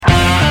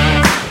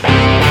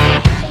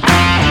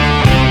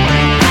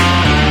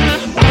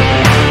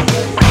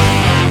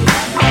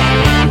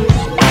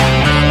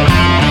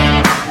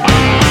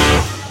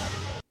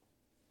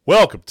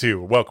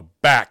welcome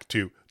back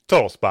to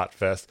Total Spot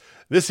Fest.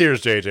 This here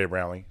is JJ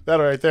Brownlee. That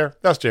right there,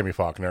 that's Jamie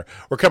Faulkner.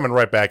 We're coming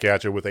right back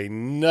at you with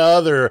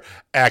another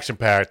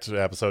action-packed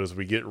episode as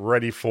we get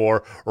ready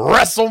for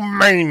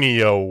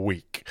WrestleMania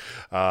week.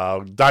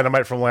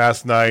 Dynamite from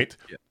last night.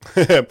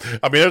 Yeah.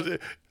 I mean,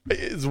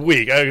 it's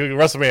week.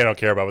 WrestleMania I don't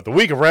care about, but the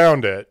week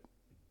around it,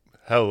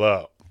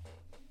 hello.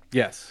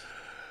 Yes.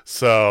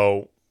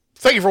 So,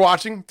 thank you for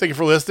watching. Thank you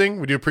for listening.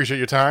 We do appreciate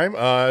your time.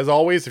 As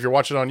always, if you're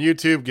watching on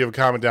YouTube, give a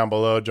comment down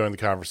below. Join the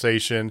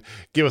conversation.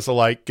 Give us a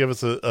like. Give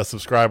us a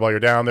subscribe while you're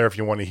down there if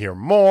you want to hear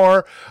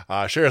more.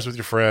 Share us with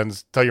your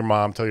friends. Tell your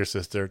mom. Tell your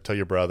sister. Tell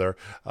your brother.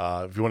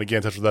 If you want to get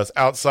in touch with us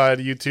outside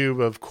of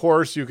YouTube, of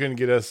course, you can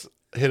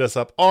hit us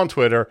up on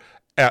Twitter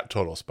at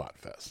Total Spot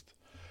Fest.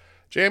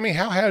 Jamie,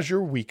 how has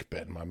your week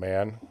been, my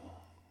man?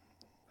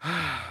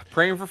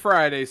 Praying for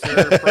Friday,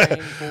 sir.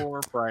 Praying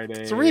for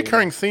Friday. It's a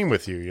recurring theme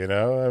with you, you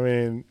know? I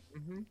mean,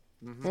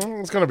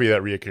 it's going to be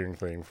that recurring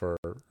thing for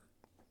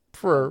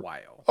a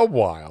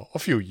while, a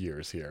few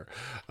years here.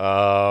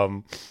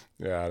 Yeah, I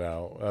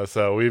know.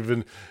 So we've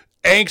been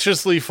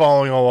anxiously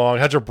following along.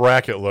 How's your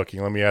bracket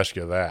looking? Let me ask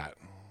you that.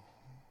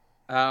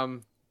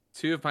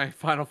 Two of my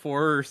final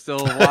four are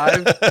still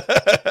alive.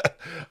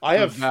 I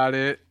have about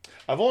it.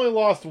 I've only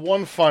lost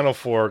one Final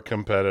Four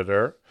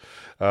competitor.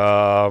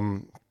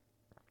 So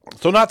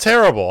not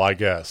terrible, I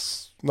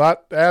guess.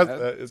 Not as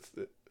it's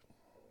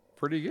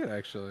pretty good,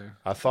 actually.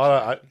 I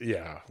thought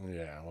yeah.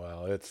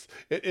 Well, it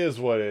is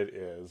what it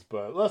is.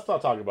 But let's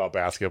not talk about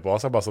basketball.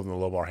 Let's talk about something a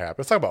little more happy.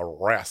 Let's talk about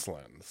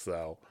wrestling.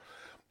 So,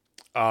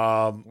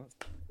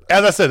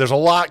 as I said, there's a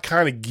lot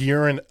kind of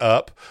gearing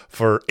up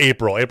for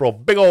April. April,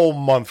 big old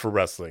month for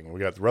wrestling.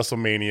 We got the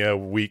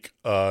WrestleMania week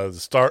to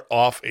start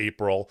off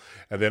April,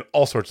 and then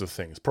all sorts of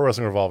things. Pro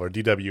Wrestling Revolver,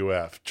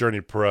 DWF,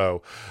 Journey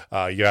Pro.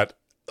 You got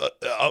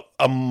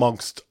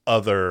amongst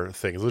other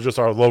things. It's just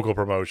our local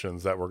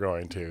promotions that we're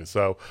going to.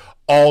 So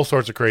all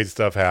sorts of crazy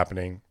stuff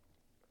happening.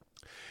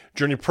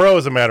 Journey Pro,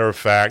 as a matter of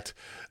fact,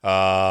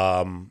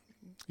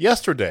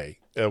 yesterday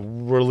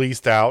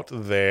released out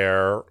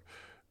their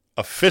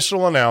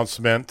official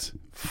announcement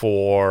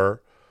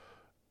for...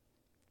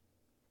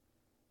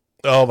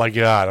 Oh my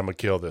God, I'm going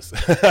to kill this.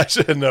 I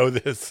should know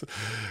this.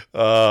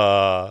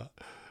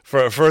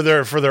 For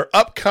their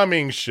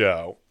upcoming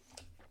show.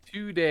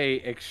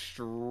 2-day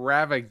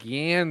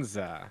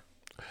extravaganza.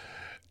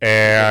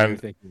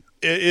 And it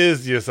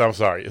is, yes, I'm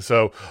sorry.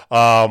 So,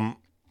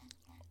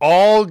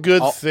 all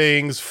good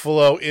things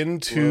flow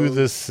into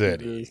the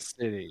city.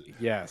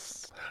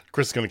 Yes.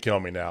 Chris is going to kill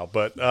me now,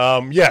 but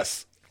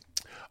yes,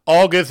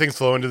 all good things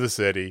flow into the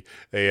city.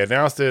 They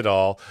announced it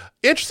all.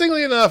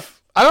 Interestingly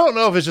enough, I don't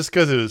know if it's just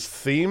because it was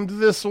themed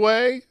this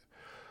way,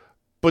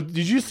 but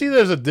did you see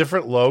there's a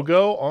different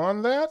logo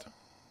on that?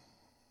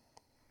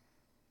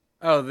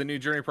 Oh, the new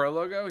Journey Pro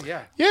logo?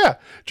 Yeah. Yeah.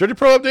 Journey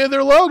Pro updated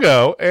their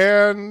logo,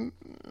 and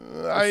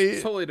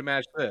it's totally to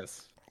match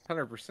this.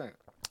 100%.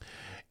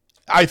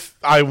 I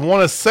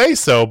want to say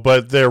so,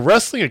 but their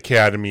Wrestling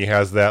Academy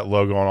has that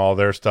logo on all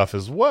their stuff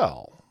as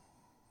well.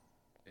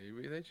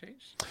 Maybe they changed.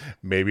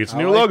 Maybe it's a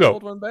new logo. The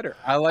old one better.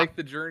 I like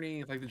the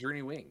Journey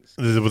wings.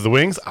 With the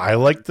wings, I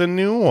like the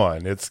new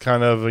one. It's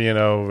kind of,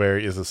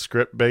 is a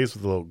script based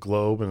with a little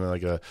globe and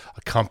like a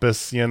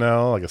compass,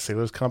 like a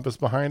sailor's compass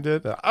behind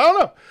it. I don't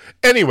know.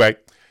 Anyway,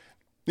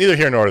 neither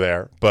here nor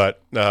there.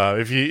 But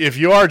if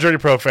you are a Journey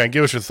Pro fan,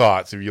 give us your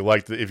thoughts if you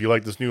like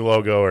this new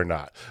logo or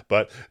not.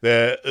 But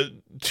the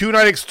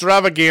 2-night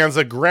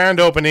extravaganza, grand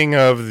opening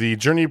of the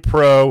Journey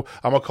Pro.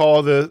 I'm gonna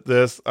call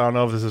this. I don't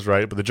know if this is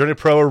right, but the Journey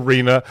Pro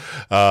Arena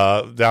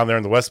down there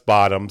in the West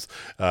Bottoms,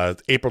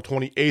 April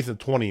 28th and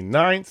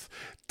 29th.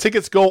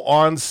 Tickets go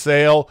on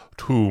sale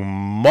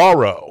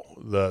tomorrow,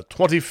 the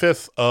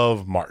 25th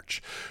of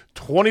March.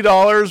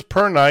 $20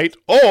 per night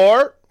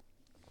or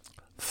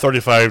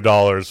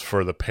 $35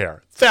 for the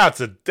pair. That's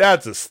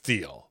a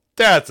steal.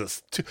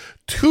 That's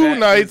two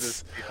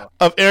nights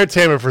of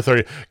entertainment for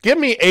 30. Give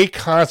me a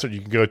concert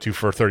you can go to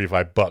for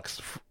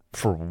 $35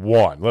 for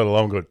one, let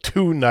alone go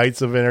 2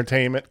 nights of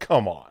entertainment.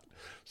 Come on.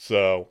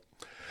 So,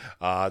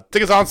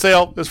 tickets on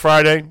sale this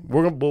Friday.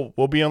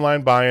 We'll be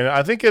online buying it.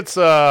 I think it's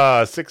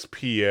 6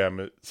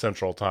 p.m.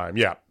 Central Time.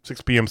 Yeah,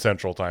 6 p.m.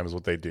 Central Time is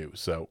what they do.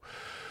 So,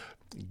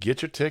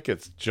 get your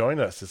tickets. Join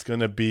us. It's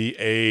going to be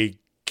a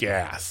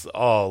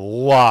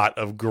lot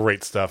of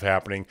great stuff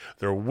happening.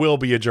 There will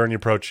be a Journey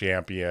Pro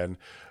champion.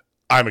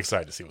 I'm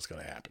excited to see what's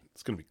going to happen.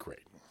 It's going to be great.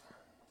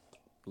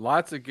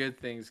 Lots of good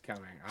things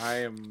coming.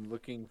 I am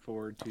looking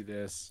forward to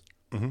this.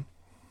 Mm-hmm.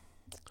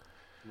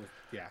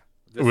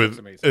 This looks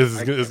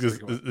amazing.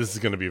 This is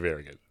going to be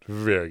very good.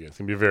 Very good. It's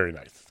going to be very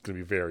nice. It's going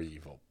to be very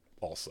evil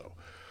also.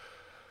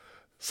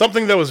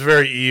 Something that was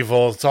very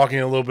evil, talking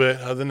a little bit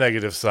of the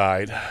negative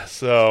side.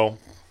 So,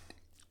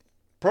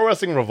 Pro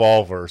Wrestling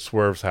Revolver,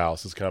 Swerve's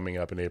House, is coming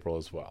up in April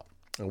as well.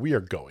 And we are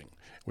going.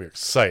 We're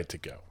excited to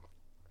go.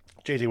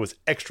 JJ was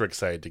extra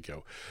excited to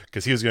go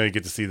because he was going to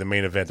get to see the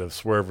main event of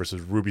Swerve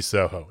versus Ruby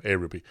Soho. Hey,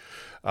 Ruby.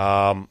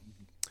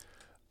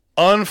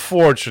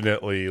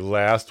 Unfortunately,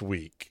 last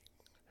week,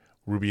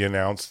 Ruby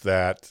announced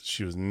that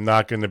she was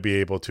not going to be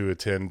able to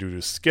attend due to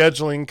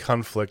scheduling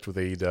conflict with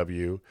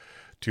AEW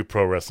to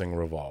Pro Wrestling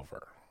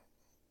Revolver.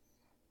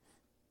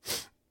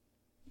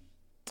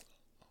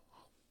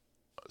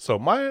 So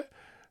my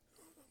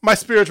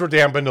spirits were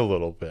dampened a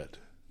little bit.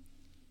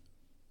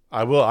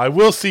 I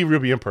will see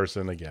Ruby in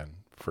person again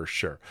for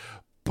sure,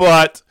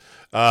 but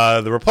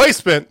the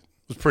replacement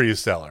was pretty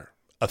stellar.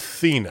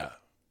 Athena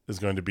is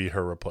going to be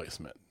her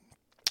replacement,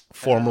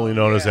 formerly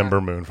known as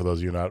Ember Moon. For those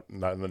of you not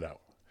in the know.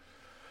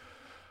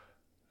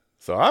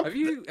 So have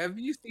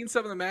you seen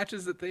some of the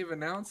matches that they've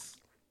announced?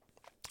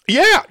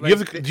 Yeah,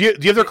 like, do you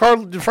have their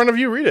card in front of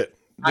you? Read it.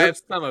 I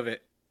have some of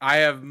it. I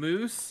have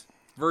Moose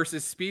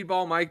versus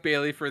Speedball Mike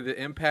Bailey for the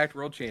Impact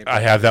World Championship.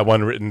 I have that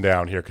one written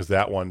down here because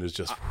that one is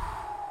just.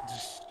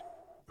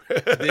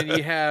 Then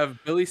you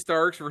have Billy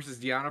Starks versus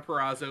Deonna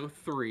Purrazzo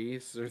 3.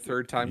 It's their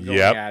third time going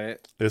at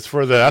it. It's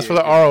for the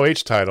ROH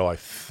title, I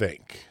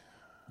think.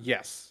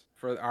 Yes,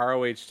 for the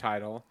ROH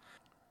title.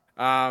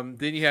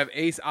 Then you have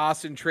Ace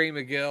Austin, Trey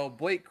McGill,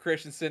 Blake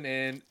Christensen,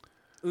 and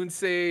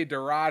Lince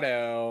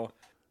Dorado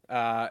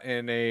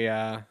in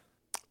a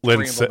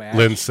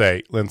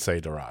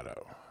Lince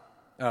Dorado.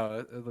 Oh,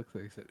 it looks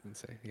like he said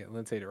Lince. Yeah,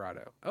 Lince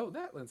Dorado. Oh,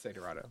 that Lince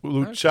Dorado.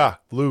 Lucha.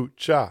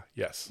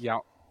 Yes. Yeah.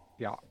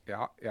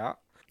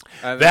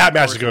 That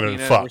match is going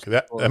to fuck.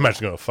 That match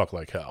is going to fuck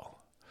like hell.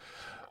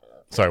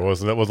 Sorry, what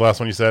was the last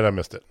one you said? I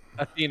missed it.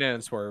 Athena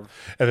and Swerve.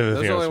 And then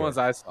those are the only ones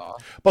I saw.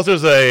 Plus,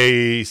 there's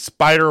a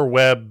spider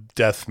web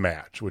death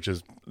match, which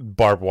is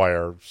barbed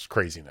wire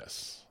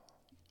craziness.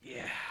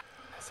 Yeah,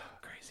 that's so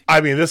crazy.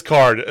 I mean, this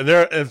card,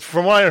 and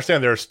from what I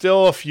understand, there are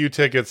still a few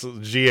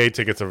GA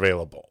tickets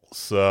available.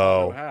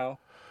 So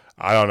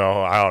I don't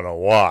know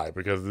why,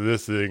 because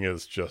this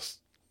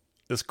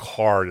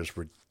card is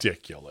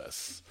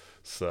ridiculous.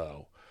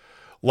 So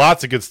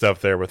lots of good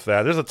stuff there with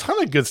that. There's a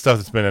ton of good stuff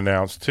that's been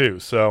announced too.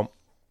 So,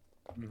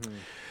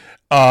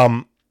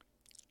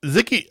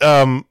 Zicky,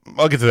 I'll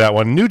get to that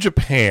one. New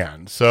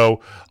Japan. So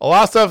a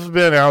lot of stuff has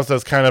been announced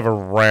that's kind of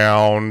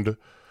around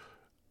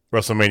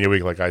WrestleMania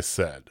week, like I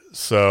said.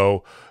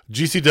 So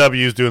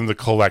GCW is doing the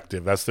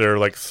Collective. That's their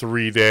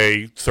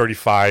 3-day,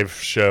 35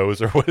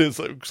 shows or what is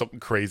something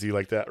crazy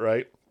like that,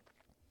 right?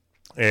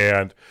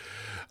 And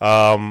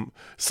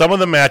some of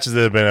the matches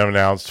that have been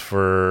announced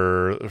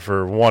for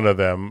one of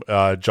them,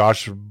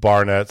 Josh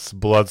Barnett's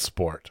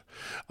Bloodsport,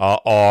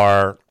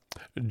 are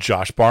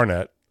Josh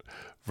Barnett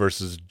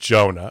versus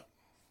Jonah,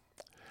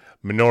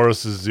 Minoru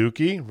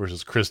Suzuki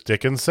versus Chris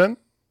Dickinson,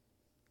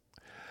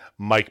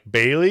 Mike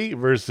Bailey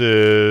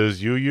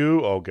versus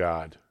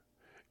Yuya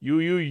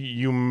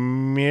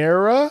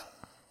Uemura.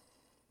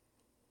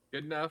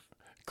 Good enough.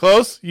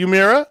 Close,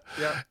 Uemura.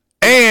 Yeah.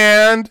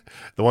 And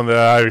the one that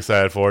I'm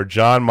excited for,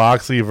 Jon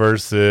Moxley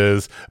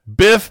versus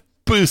Biff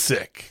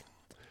Busick,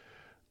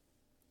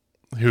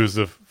 who's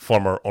the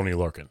former Oney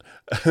Lorcan.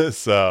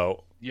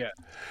 So yeah,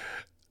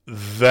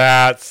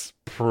 that's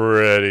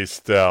pretty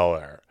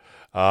stellar.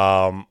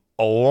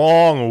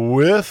 Along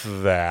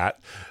with that,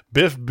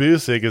 Biff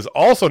Busick is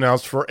also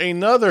announced for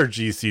another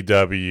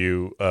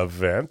GCW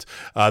event.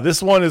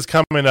 This one is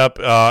coming up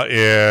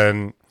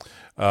in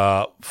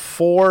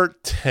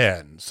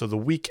 4/10, so the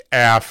week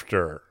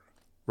after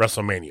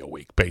WrestleMania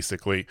week,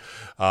 basically.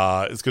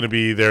 It's going to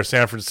be their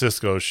San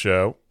Francisco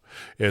show.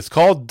 It's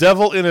called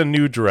Devil in a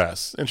New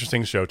Dress.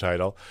 Interesting show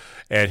title.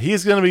 And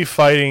he's going to be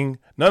fighting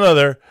none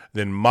other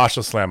than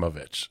Masha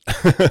Slamovich.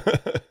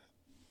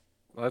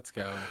 Let's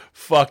go.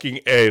 Fucking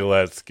A,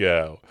 let's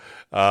go.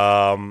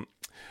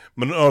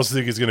 Minoru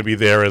Suzuki is going to be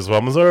there as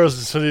well. Minoru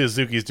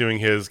Suzuki is doing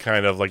his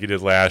kind of like he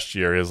did last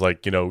year, his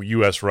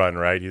U.S. run,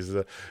 right? He's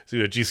a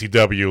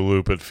GCW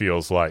loop, it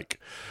feels like.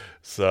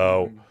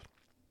 So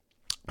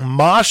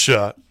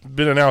Masha,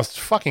 been announced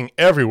fucking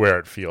everywhere,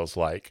 it feels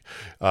like.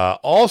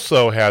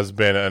 Also has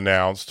been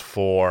announced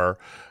for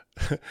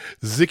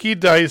Zicky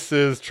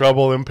Dice's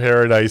Trouble in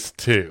Paradise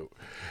 2.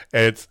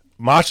 And it's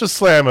Masha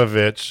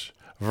Slamovich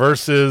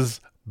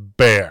versus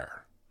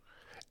Bear.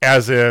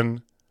 As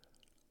in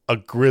a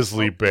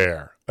grizzly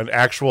bear. An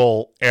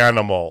actual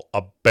animal.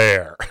 A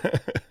bear.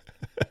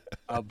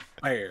 A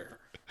bear.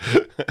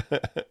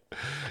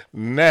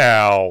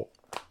 Now,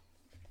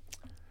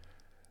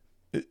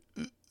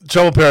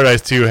 Trouble in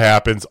Paradise 2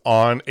 happens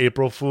on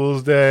April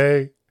Fool's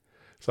Day.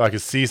 So I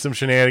could see some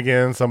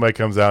shenanigans. Somebody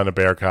comes out in a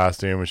bear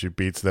costume and she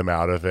beats them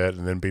out of it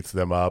and then beats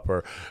them up.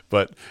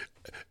 But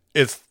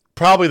it's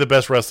probably the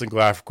best wrestling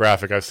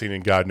graphic I've seen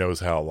in God knows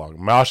how long.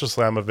 Masha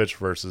Slamovich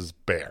versus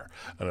Bear.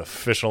 An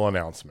official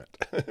announcement.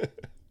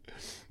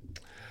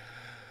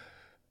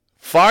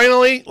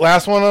 Finally,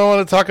 last one I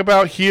want to talk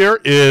about here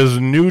is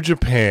New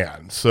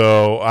Japan.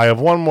 So I have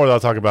one more that I'll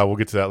talk about. We'll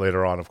get to that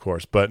later on, of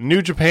course. But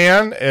New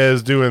Japan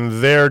is doing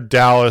their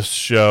Dallas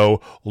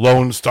show,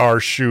 Lone Star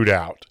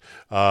Shootout,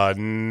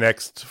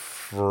 next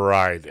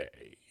Friday.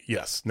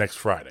 Yes, next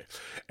Friday.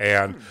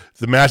 And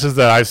the matches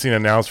that I've seen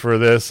announced for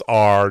this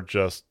are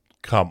just,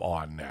 come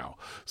on now.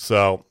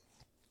 So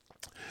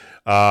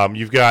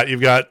You've got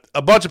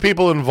a bunch of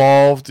people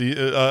involved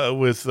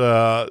with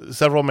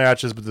several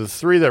matches, but the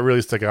three that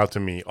really stick out to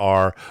me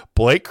are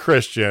Blake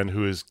Christian,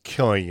 who is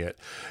killing it.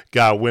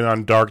 Got a win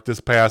on Dark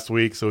this past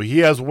week, so he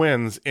has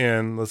wins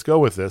in, let's go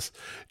with this,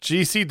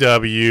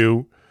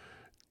 GCW,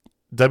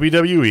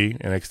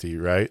 WWE,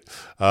 NXT, right?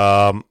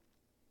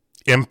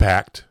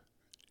 Impact,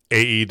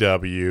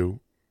 AEW,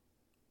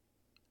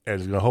 and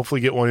he's going to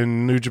hopefully get one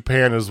in New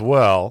Japan as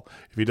well.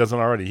 If he doesn't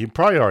already, he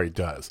probably already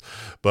does.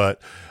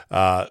 But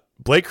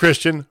Blake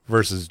Christian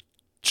versus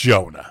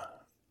Jonah.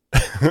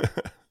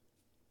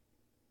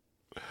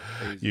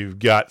 You've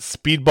got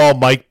Speedball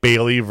Mike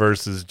Bailey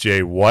versus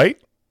Jay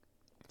White.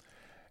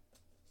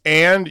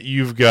 And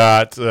you've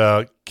got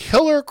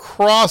Killer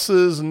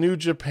Cross's New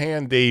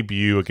Japan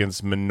debut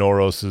against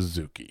Minoru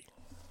Suzuki.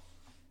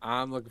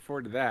 I'm looking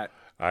forward to that.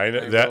 I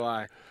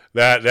know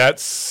that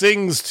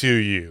sings to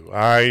you.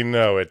 I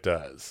know it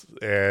does,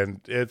 and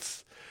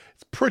it's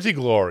pretty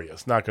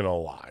glorious. Not gonna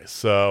lie.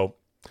 So,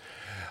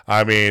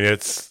 I mean,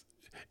 is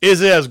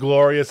it as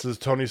glorious as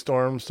Tony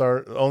Storm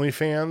start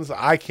OnlyFans?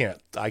 I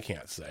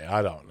can't say.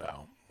 I don't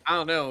know. I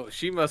don't know.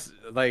 She must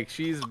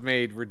she's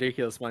made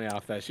ridiculous money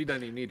off that. She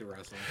doesn't even need to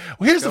wrestle.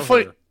 Well, here's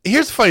the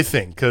funny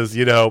thing, because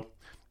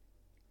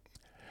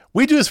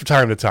we do this from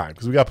time to time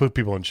because we got to put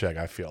people in check.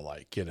 I feel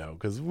like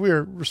because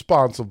we're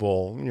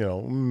responsible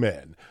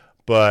men.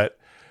 But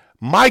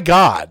my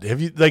God,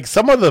 have you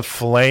some of the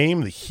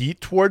flame, the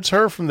heat towards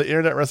her from the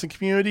internet wrestling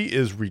community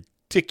is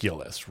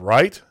ridiculous,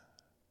 right?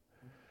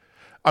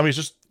 I mean, it's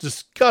just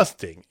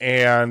disgusting.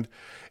 And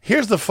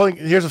here's the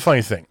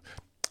funny thing.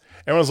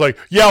 Everyone's like,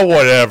 yeah,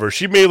 whatever.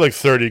 She made like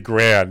 30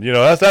 grand.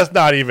 That's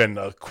not even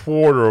a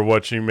quarter of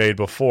what she made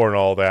before and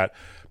all that.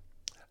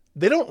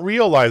 They don't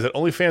realize that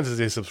OnlyFans is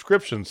a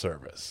subscription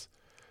service.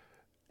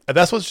 And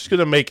that's what she's going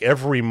to make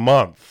every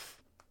month.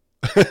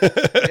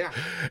 Yeah.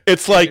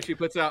 It's like if she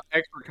puts out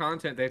extra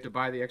content, they have to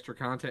buy the extra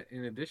content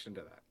in addition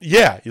to that.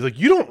 Yeah. He's like,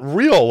 you don't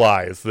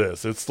realize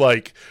this. It's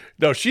like,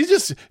 no, she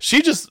just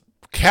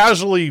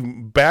casually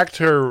backed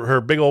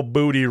her big old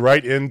booty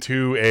right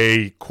into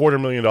a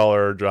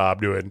 $250,000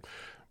 job doing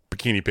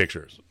bikini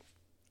pictures.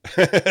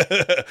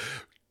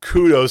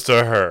 Kudos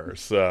to her.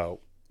 So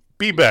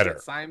be better.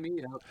 Sign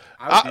me up.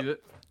 I would do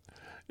it.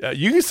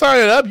 You can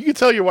sign it up. You can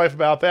tell your wife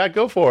about that.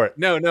 Go for it.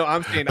 No,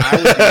 I'm saying I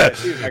would do that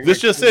too.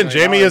 This just in: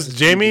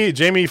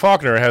 Jamie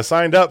Faulkner has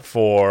signed up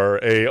for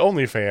a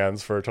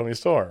OnlyFans for Tony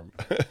Storm.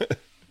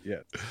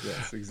 Yes,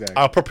 exactly.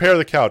 I'll prepare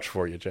the couch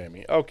for you,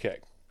 Jamie. Okay.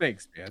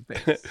 Thanks, man.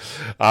 Thanks.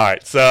 All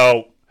right.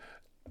 So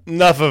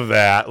enough of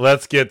that.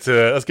 Let's get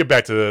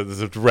back to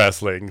the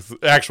wrestling,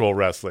 actual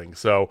wrestling.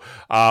 So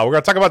we're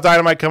gonna talk about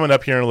Dynamite coming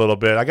up here in a little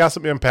bit. I got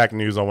some Impact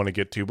news I want to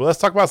get to, but let's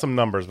talk about some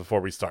numbers before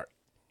we start.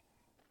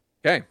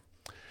 Okay.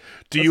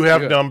 Do you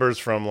have numbers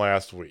from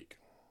last week?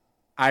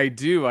 I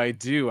do. I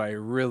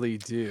really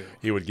do.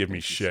 He would give me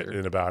shit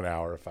in about an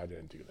hour if I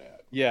didn't do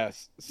that.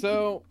 Yes.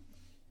 So,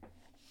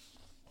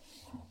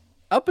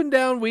 up and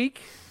down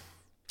week.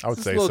 I would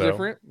say a little so.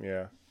 Different.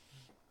 Yeah.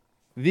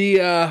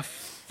 The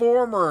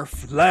former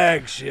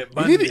flagship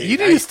Monday. You need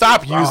to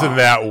stop using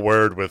that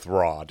word with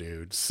Raw,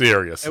 dude.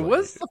 Seriously. It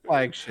was the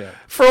flagship.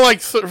 For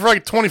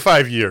like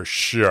 25 years,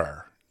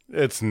 sure.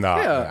 It's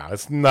not now.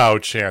 It's no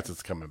chance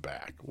it's coming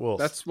back.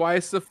 That's why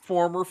it's the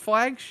former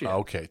flagship.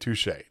 Okay,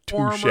 touche.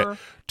 Flagship.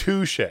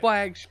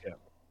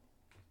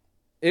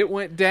 It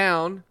went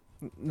down,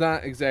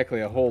 not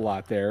exactly a whole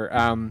lot there,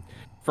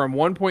 from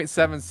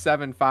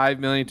 1.775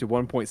 million to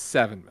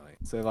 1.7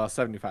 million. So they lost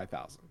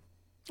 75,000.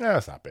 Yeah,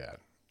 that's not bad.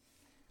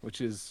 Which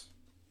is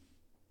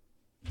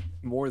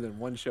more than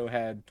one show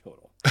had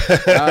total.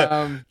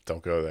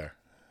 Don't go there.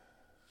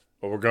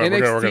 But we're going to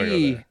go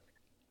there.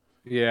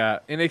 Yeah,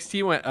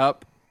 NXT went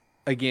up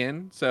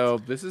again, so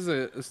this is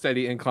a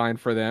steady incline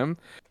for them.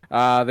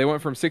 They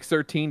went from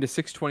 613 to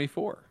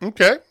 624.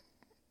 Okay.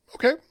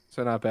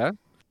 So not bad.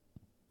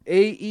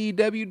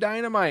 AEW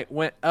Dynamite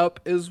went up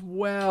as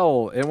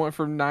well. It went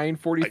from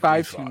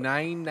 945 to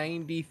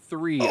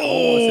 993. Almost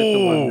hit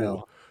the 1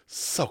 mil.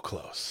 So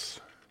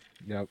close.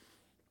 Yep.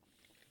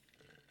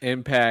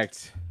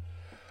 Impact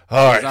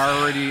was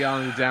already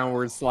on the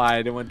downward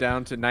slide. It went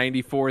down to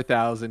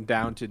 94,000,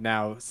 down to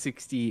now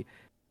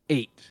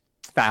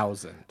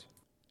 68,000.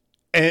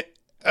 And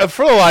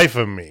for the life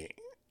of me,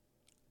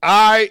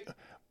 I'm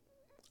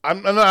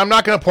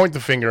not going to point the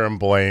finger and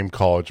blame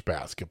college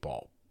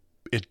basketball.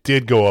 It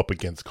did go up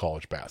against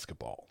college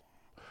basketball.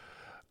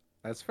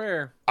 That's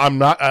fair. I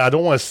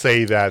don't want to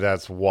say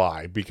that's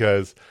why,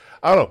 because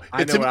I don't know.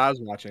 I know what I was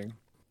watching.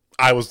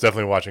 I was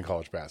definitely watching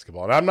college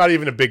basketball. And I'm not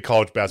even a big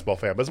college basketball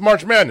fan, but it's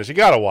March Madness. You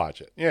got to watch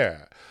it.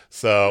 Yeah.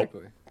 So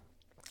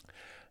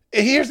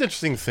here's the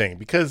interesting thing,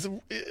 because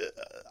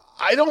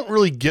I don't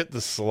really get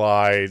the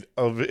slide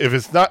of if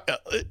it's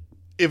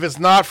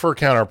not for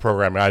counter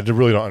programming, I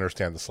really don't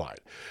understand the slide,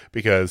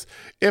 because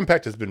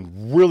Impact has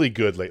been really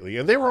good lately,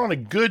 and they were on a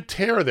good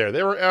tear there.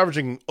 They were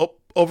averaging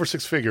over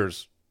six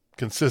figures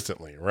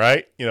consistently,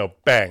 right?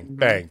 Bang,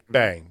 bang,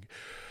 bang.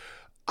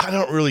 I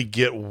don't really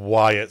get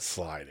why it's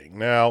sliding.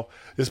 Now,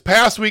 this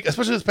past week,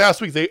 especially this past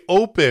week, they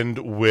opened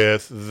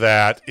with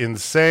that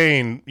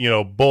insane,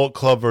 Bullet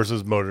Club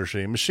versus Motor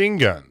City Machine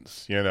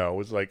Guns. It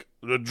was like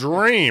the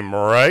dream,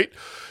 right?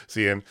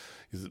 Seeing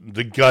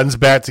the Guns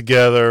back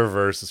together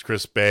versus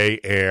Chris Bay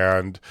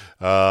and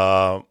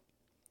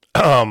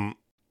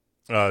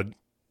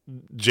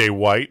Jay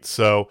White.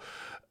 So,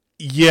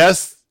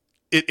 yes,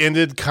 it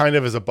ended kind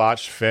of as a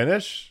botched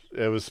finish.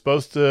 It was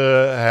supposed to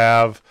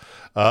have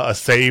a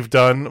save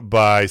done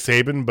by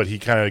Sabin, but he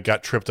kind of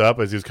got tripped up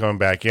as he was coming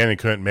back in and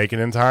couldn't make it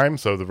in time,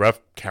 so the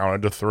ref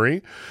counted to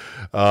 3.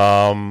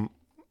 So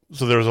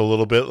there was a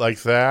little bit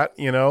like that,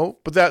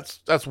 but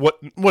that's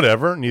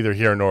whatever, neither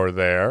here nor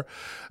there.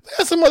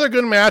 There's some other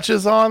good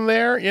matches on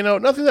there,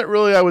 nothing that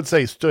really I would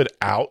say stood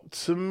out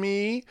to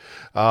me.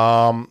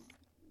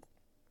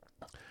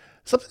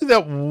 Something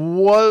that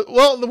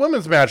the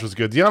women's match was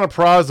good. Deonna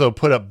Purrazzo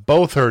put up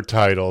both her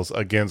titles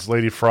against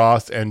Lady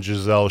Frost and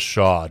Giselle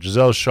Shaw.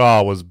 Giselle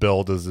Shaw was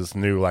billed as this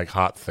new,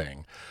 hot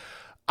thing.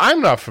 I'm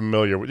not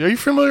familiar with. Are you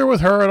familiar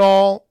with her at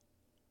all?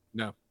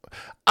 No.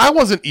 I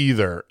wasn't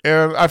either.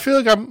 And I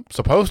feel like I'm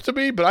supposed to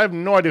be, but I have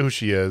no idea who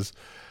she is.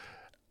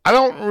 I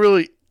don't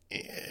really.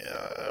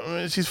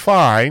 She's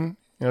fine.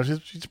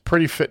 She's a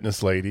pretty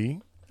fitness lady.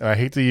 And I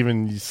hate to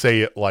even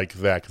say it like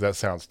that because that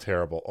sounds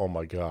terrible. Oh,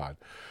 my God.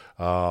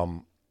 I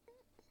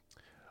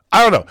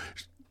don't know.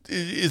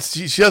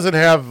 She doesn't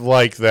have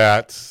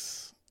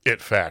that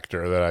it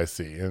factor that I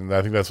see, and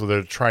I think that's what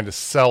they're trying to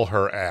sell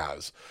her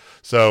as.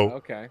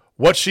 So,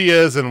 what she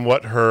is and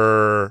what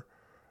her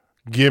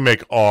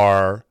gimmick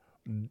are,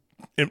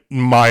 in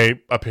my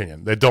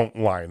opinion, they don't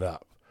line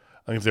up.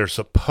 I think they're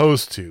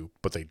supposed to,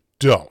 but they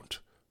don't.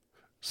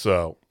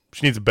 So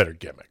she needs a better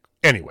gimmick.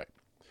 Anyway.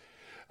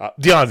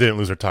 Deonna didn't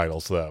lose her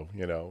titles, though,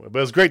 but it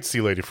was great to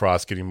see Lady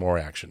Frost getting more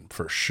action,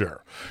 for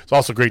sure. It's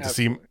also great to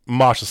see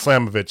Masha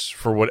Slamovich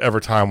for whatever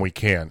time we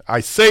can.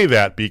 I say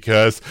that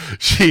because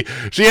she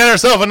had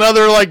herself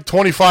another,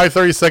 25,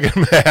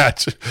 30-second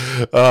match.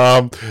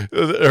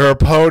 Her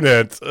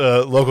opponent,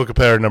 local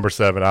competitor number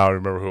 7, I don't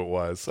remember who it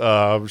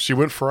was, she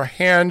went for a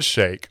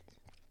handshake.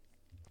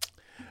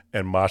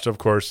 And Masha, of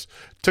course,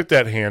 took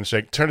that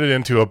handshake, turned it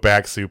into a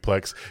back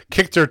suplex,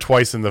 kicked her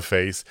twice in the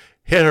face,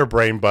 hit her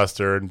brain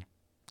buster, and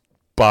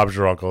Bob's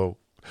your uncle.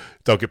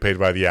 Don't get paid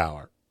by the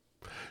hour.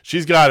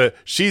 She's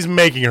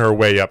making her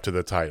way up to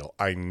the title.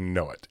 I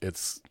know it.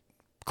 It's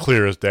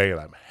clear as day, and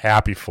I'm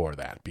happy for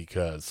that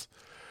because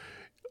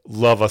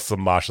love us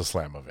some Masha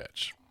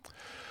Slamovich.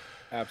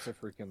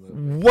 Absolutely.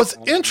 What's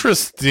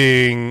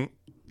interesting,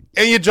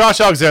 and yet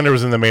Josh Alexander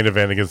was in the main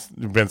event against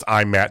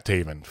Matt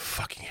Taven.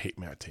 Fucking hate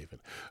Matt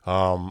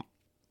Taven.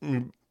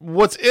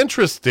 What's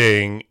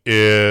interesting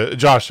is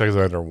Josh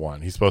Alexander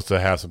won. He's supposed to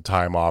have some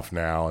time off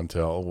now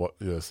until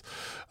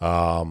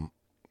him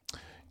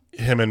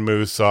and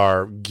Moose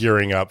are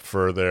gearing up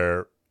for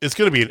their. It's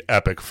going to be an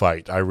epic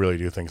fight. I really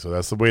do think so.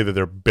 That's the way that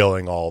they're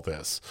billing all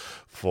this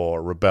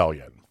for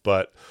Rebellion.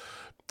 But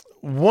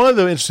one of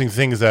the interesting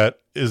things that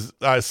is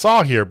I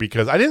saw here,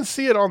 because I didn't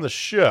see it on the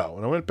show,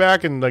 and I went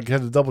back and had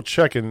to double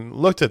check and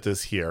looked at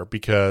this here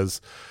because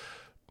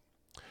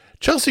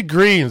Chelsea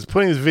Green's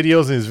putting these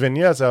videos and these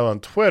vignettes out on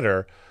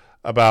Twitter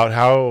about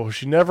how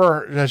she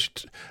never.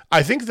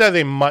 I think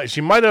that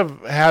she might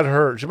have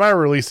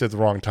released it at the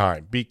wrong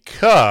time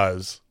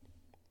because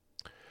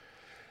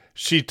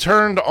she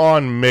turned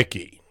on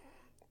Mickey,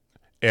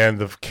 and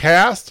the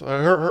cast.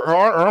 Her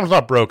arm's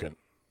not broken.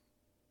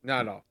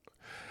 Not at all.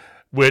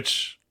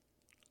 Which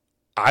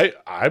I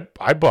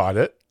bought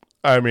it.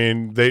 I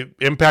mean,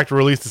 Impact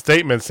released a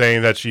statement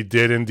saying that she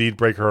did indeed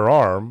break her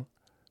arm.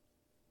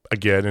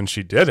 Again, and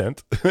she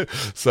didn't.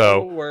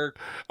 So, work.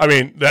 I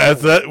mean,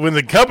 that's that. When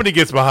the company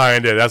gets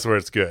behind it, that's where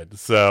it's good.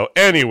 So,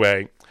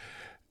 anyway,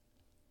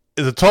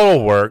 it's a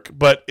total work,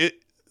 but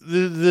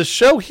the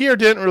show here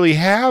didn't really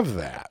have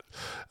that.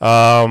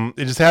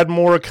 It just had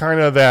more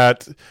kind of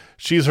that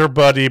she's her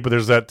buddy, but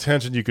there's that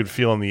tension you could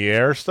feel in the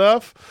air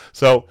stuff.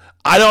 So,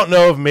 I don't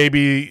know if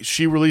maybe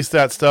she released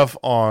that stuff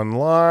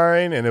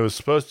online and it was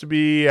supposed to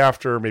be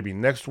after maybe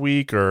next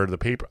week or the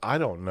paper. I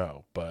don't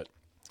know, but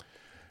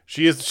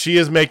she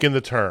is making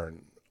the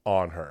turn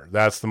on her.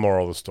 That's the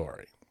moral of the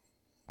story.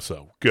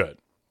 So, good.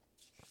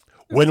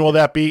 When will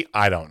that be?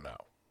 I don't know.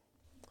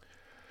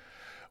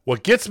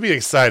 What gets me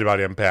excited about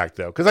Impact,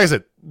 though, because like I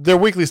said, their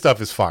weekly stuff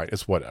is fine.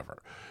 It's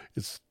whatever.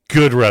 It's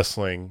good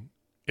wrestling.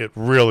 It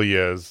really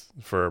is.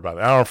 For about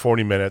an hour and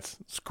 40 minutes,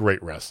 it's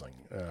great wrestling.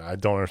 I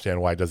don't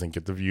understand why it doesn't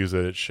get the views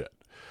that it should.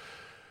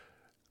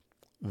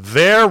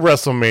 Their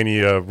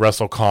WrestleMania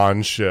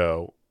WrestleCon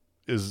show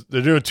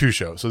they're doing 2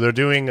 shows. So they're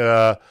doing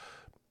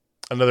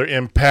another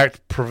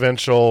Impact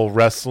Provincial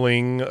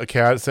Wrestling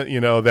Academy,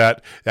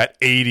 that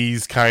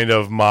 80s kind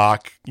of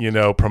mock,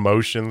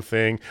 promotion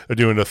thing. They're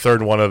doing a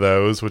third one of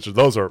those,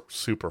 those are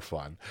super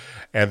fun.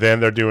 And then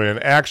they're doing an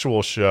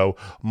actual show,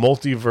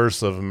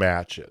 Multiverse of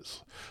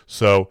Matches.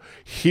 So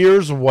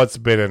here's what's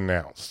been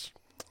announced.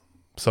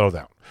 Settle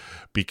down.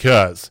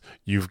 Because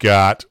you've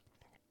got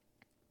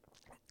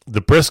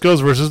the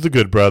Briscoes versus the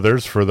Good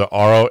Brothers for the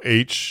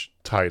ROH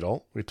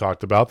title. We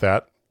talked about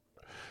that.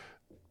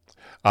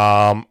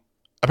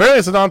 Apparently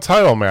it's a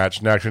non-title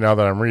match. Actually, now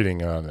that I'm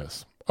reading on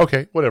this,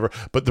 okay, whatever.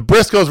 But the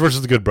Briscoes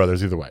versus the Good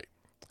Brothers, either way.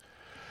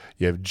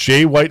 You have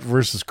Jay White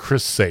versus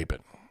Chris Sabin.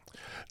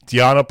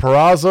 Deonna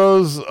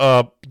Purrazzo's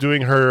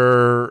doing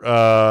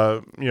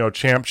her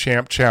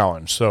champ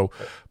challenge. So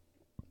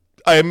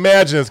I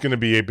imagine it's going to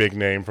be a big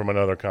name from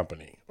another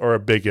company or a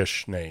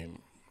big-ish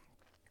name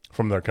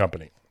from their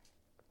company.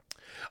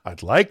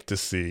 I'd like to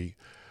see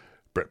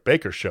Britt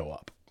Baker show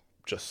up.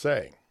 Just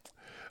saying.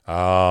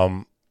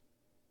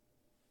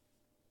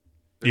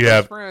 You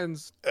have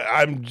friends.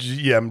 I'm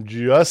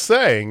just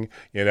saying,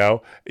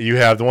 you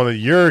have the one that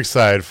you're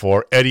excited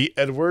for, Eddie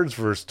Edwards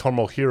versus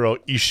Tomohiro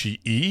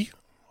Ishii.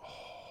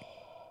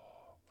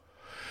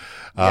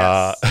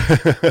 Yes.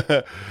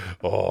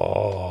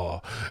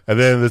 And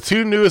then the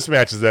two newest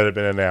matches that have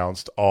been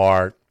announced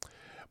are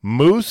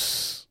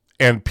Moose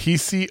and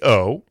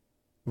PCO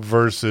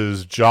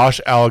versus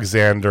Josh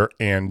Alexander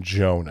and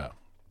Jonah.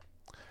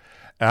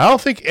 And I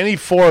don't think any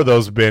four of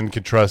those men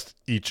can trust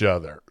each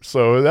other.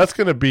 So that's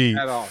going to be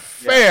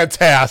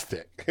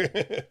fantastic.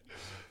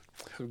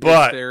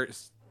 But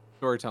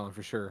storytelling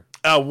for sure.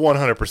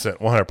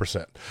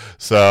 100%.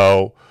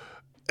 So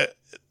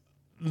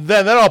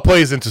then that all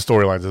plays into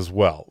storylines as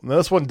well. Now,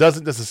 this one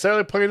doesn't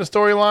necessarily play into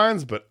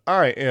storylines, but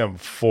I am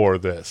for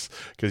this.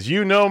 Because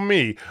you know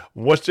me.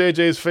 What's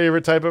JJ's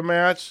favorite type of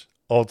match?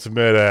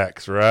 Ultimate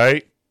X,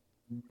 right?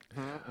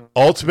 Mm-hmm.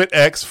 Ultimate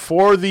X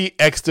for the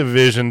X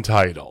Division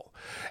title.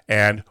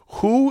 And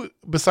who,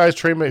 besides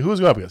Trey, who's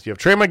going up against? You have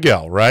Trey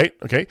Miguel, right?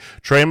 Okay.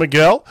 Trey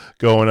Miguel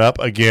going up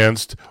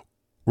against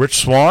Rich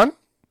Swann,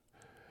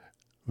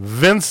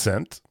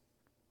 Vincent.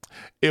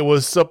 It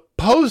was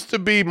supposed to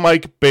be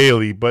Mike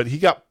Bailey, but he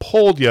got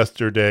pulled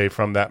yesterday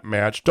from that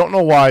match. Don't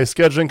know why.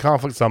 Scheduling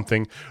conflict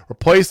something.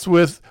 Replaced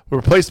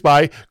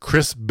by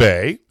Chris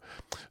Bay.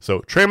 So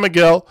Trey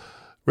Miguel,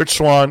 Rich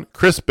Swann,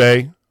 Chris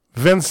Bay,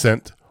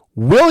 Vincent,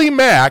 Willie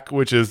Mack,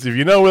 which is, if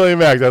you know Willie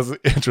Mack, that's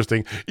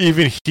interesting.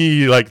 Even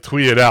he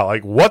tweeted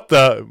out, what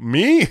the,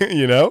 me?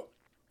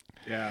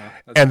 Yeah,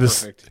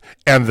 that's perfect.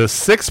 And the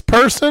sixth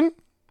person,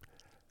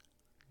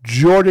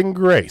 Jordan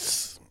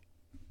Grace.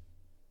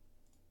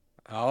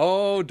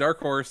 Oh, Dark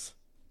Horse.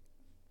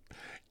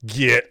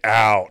 Get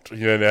out,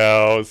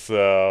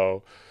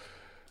 so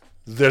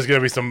there's going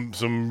to be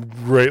some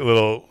great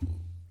little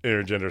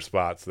intergender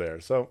spots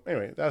there. So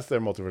anyway, that's their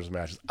multiverse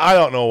matches. I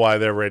don't know why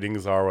their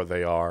ratings are what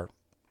they are.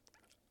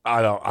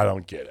 I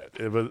don't get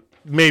it. But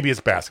maybe it's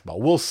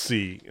basketball. We'll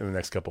see in the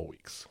next couple of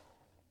weeks.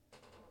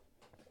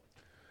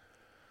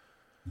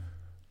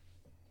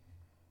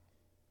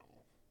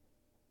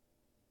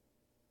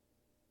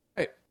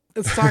 Hey,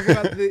 let's talk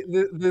about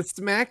the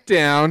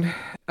SmackDown.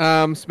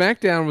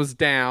 SmackDown was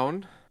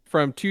down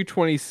from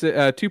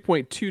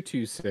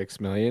 2.226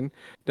 million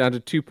down to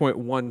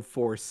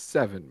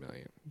 2.147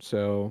 million.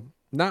 So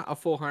not a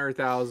full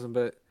 100,000,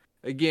 but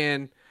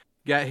again,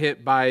 got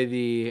hit by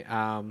the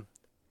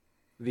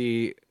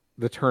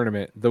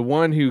tournament. The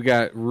one who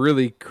got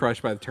really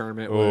crushed by the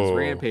tournament was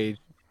Rampage,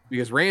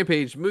 because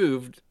Rampage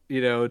moved,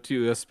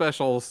 to a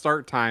special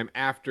start time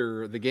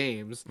after the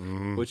games,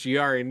 which you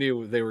already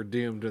knew they were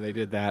doomed when they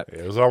did that.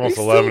 It was almost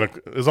 11.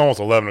 It was almost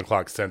 11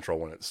 o'clock Central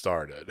when it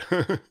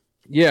started.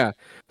 Yeah.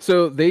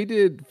 So they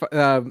did.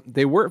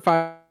 They were at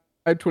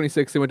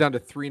 526. They went down to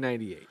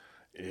 398.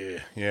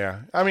 Yeah.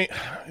 I mean,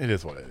 it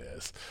is what it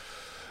is.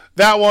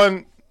 That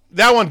one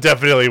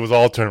definitely was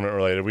all tournament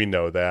related. We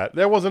know that.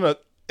 There wasn't a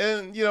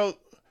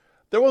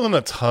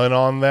ton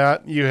on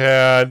that. You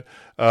had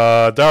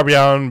Darby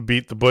Allin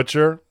beat the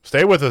Butcher.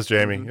 Stay with us,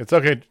 Jamie. Mm-hmm. It's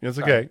okay. It's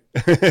okay.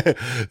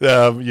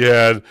 You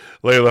had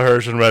Layla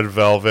Hirsch and Red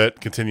Velvet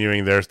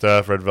continuing their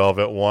stuff. Red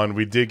Velvet won.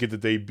 We did get the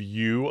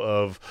debut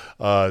of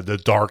the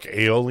Dark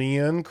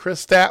Alien,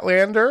 Chris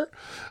Statlander.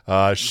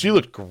 She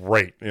looked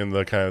great in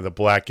the kind of the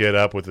black get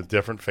up with the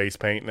different face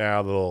paint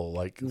now, the little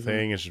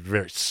thing. And she's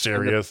very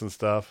serious and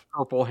stuff.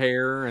 Purple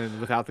hair and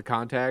without the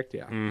contact.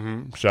 Yeah.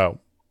 Mm-hmm. So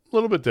a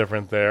little bit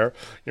different there.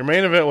 Your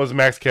main event was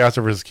Max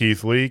Caster versus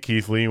Keith Lee.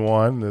 Keith Lee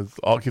won.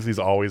 Keith Lee's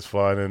always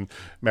fun, and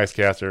Max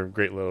Caster,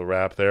 great little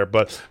rap there.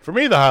 But for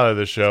me, the highlight of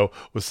the show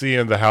was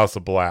seeing the House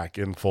of Black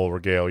in full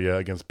regalia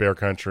against Bear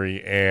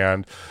Country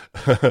and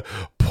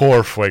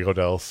poor Fuego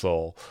del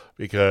Sol,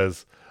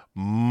 because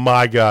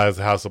my God, is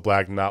the House of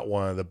Black not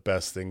one of the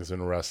best things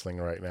in wrestling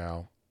right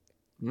now?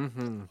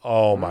 Mm-hmm.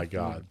 Oh my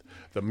God.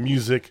 The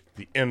music,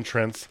 the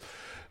entrance,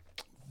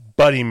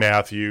 Buddy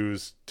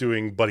Matthews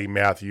doing Buddy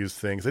Matthews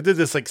things. They did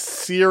this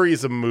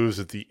series of moves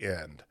at the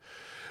end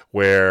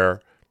where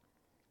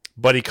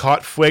Buddy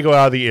caught Fuego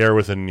out of the air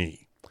with a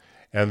knee.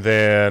 And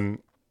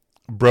then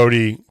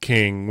Brody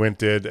King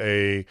did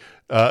a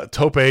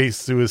tope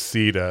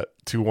suicida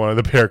to one of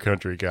the Bear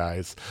Country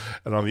guys.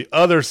 And on the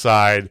other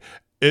side,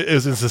 it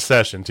is in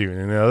succession too.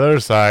 And on the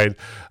other side,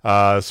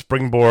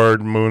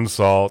 springboard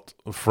moonsault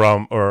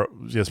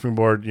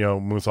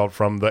moonsault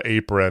from the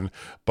apron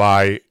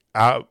by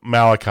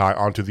Malachi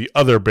onto the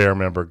other Bear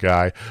member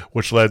guy,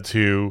 which led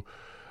to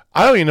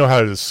I don't even know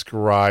how to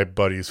describe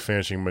Buddy's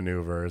finishing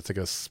maneuver. It's like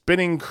a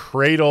spinning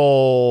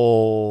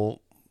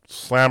cradle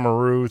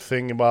slammeroo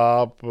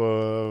thingamabob.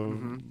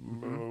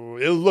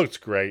 It looks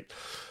great.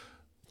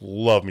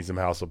 Love me some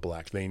House of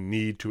Black. They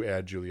need to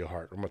add Julia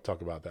Hart. I'm going to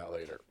talk about that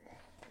later.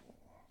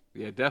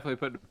 Yeah, definitely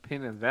put a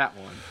pin in that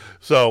one.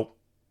 So,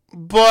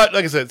 but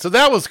like I said, so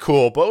that was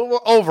cool.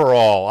 But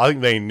overall, I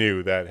think they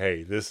knew that,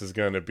 hey, this is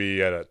going to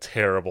be at a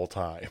terrible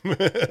time.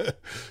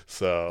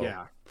 So,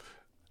 Yeah.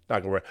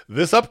 not gonna worry.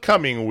 This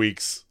upcoming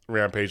week's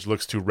Rampage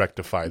looks to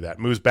rectify that.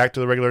 Moves back to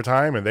the regular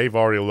time, and they've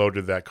already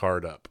loaded that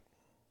card up.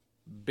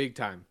 Big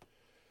time.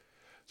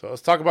 So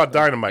let's talk about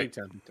Dynamite.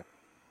 Big time, big time.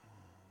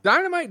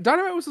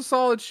 Dynamite was a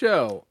solid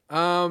show.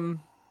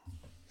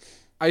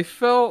 I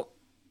felt,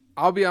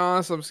 I'll be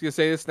honest, I'm just gonna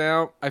say this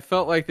now. I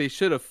felt like they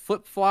should have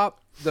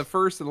flip-flopped the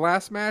first and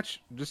last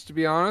match, just to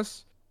be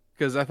honest,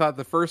 because I thought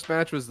the first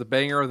match was the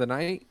banger of the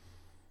night.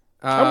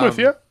 I'm with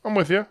you.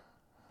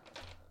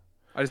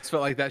 I just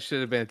felt like that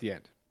should have been at the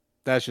end.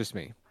 That's just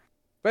me,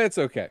 but it's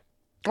okay.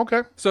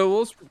 Okay. So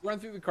we'll just run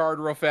through the card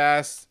real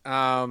fast.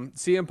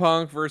 CM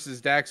Punk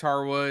versus Dax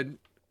Harwood.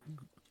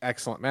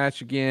 Excellent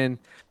match again.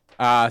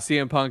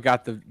 CM Punk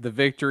got the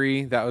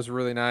victory. That was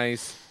really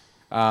nice.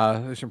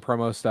 There's some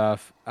promo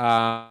stuff.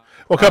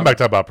 We'll come back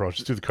to about pros.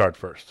 Just do the card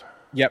first.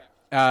 Yep.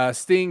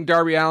 Sting,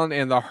 Darby Allin,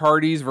 and the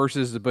Hardys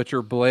versus the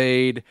Butcher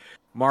Blade,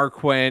 Mark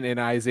Quinn, and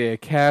Isaiah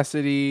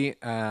Cassidy.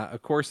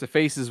 Of course, the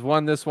faces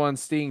won this one.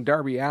 Sting,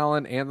 Darby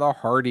Allin, and the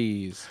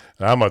Hardys.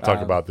 Now I'm going to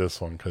talk about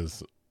this one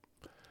because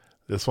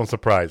this one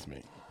surprised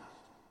me.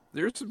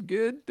 There's some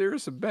good, there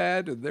was some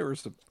bad, and there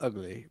was some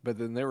ugly, but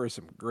then there was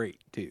some great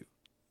too.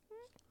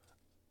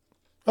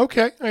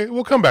 Okay. All right,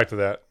 we'll come back to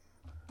that.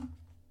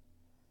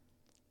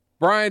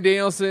 Bryan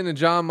Danielson and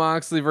Jon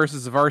Moxley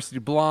versus the Varsity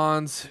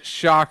Blondes.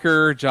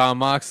 Shocker, Jon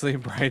Moxley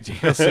and Bryan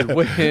Danielson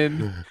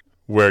win.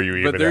 Where are you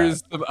even But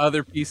there's at? some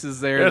other pieces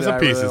there. There's that some I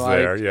really pieces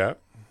liked. there,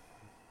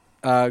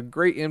 yeah.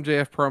 Great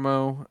MJF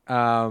promo.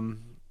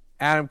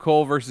 Adam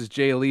Cole versus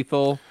Jay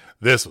Lethal.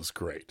 This was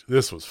great.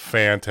 This was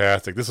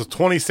fantastic. This was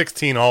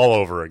 2016 all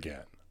over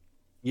again.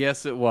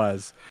 Yes, it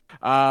was.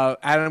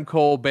 Adam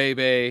Cole,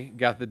 Bebe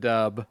got the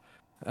dub,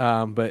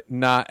 but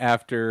not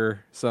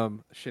after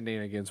some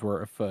shenanigans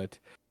were afoot.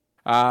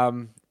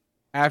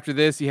 After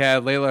this, you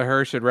had Layla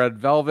Hirsch at Red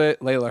Velvet.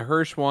 Layla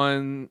Hirsch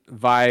won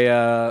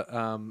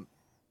via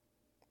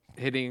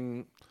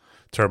hitting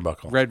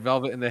Turnbuckle. Red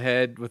Velvet in the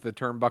head with the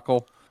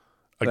turnbuckle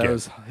that Again.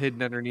 was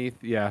hidden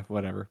underneath. Yeah,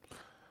 whatever.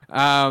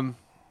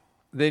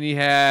 Then you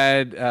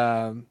had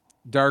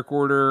Dark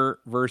Order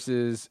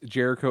versus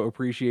Jericho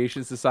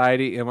Appreciation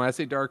Society. And when I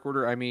say Dark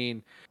Order, I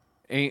mean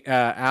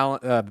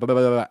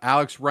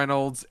Alex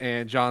Reynolds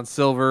and John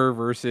Silver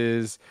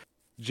versus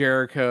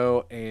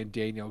Jericho and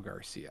Daniel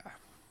Garcia.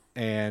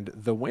 And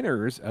the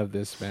winners of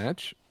this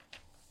match,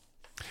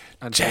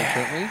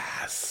 unfortunately,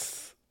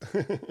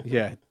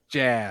 yeah,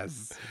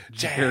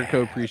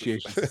 Jericho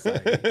Appreciation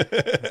Society.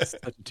 That's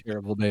such a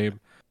terrible name.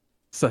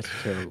 Such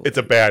a terrible It's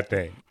a bad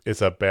name.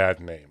 It's a bad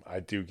name. I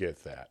do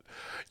get that.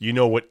 You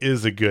know what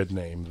is a good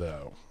name,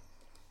 though?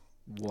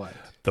 What?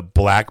 The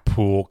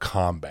Blackpool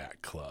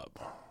Combat Club.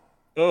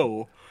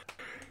 Oh.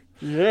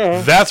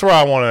 Yeah. That's where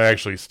I want to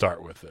actually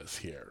start with this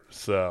here.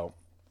 So,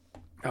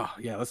 Oh,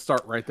 yeah, let's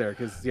start right there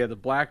because, yeah, the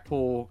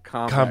Blackpool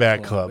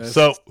Combat Club. That's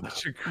So,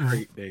 such a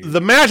great name. the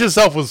match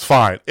itself was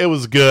fine. It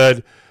was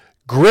good.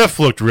 Griff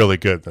looked really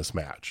good in this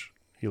match.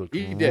 He looked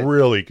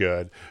really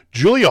good.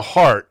 Julia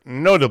Hart,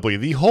 notably,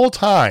 the whole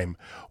time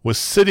was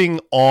sitting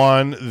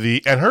on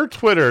the, and her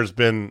Twitter's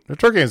been, her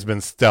Twitter game's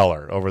been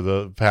stellar over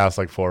the past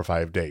like 4 or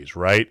 5 days,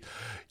 right?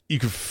 You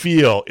can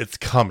feel it's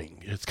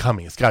coming. It's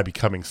coming. It's got to be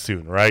coming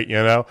soon, right? You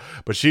know.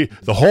 But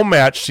the whole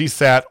match, she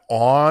sat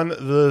on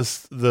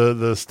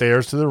the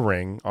stairs to the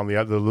ring, on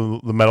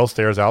the metal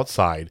stairs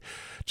outside,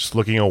 just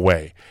looking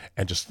away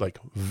and just like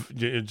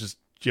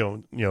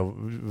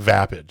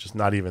vapid, just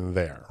not even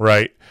there,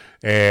 right?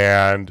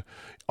 And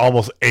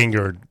almost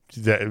angered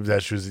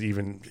that she was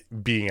even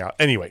being out.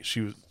 Anyway,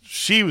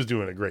 she was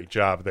doing a great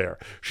job there.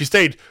 She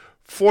stayed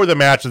for the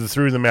match,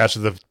 through the match,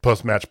 of the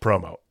post-match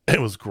promo.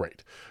 It was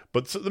great.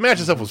 But the match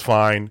itself was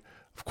fine.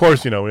 Of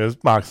course, it was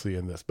Moxley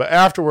in this. But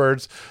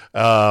afterwards,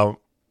 Regal,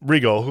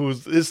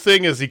 his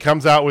thing is he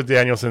comes out with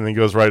Danielson and he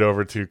goes right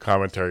over to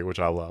commentary, which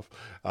I love.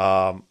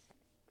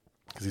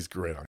 Because he's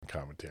great on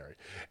commentary.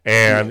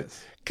 And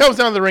comes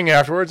down the ring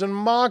afterwards, and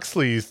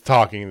Moxley's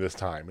talking this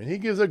time. And he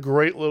gives a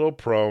great little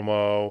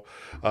promo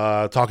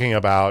talking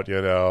about,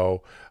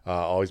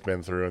 all he's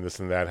been through and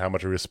this and that, how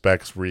much he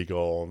respects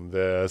Regal and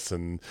this,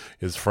 and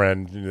his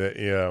friend,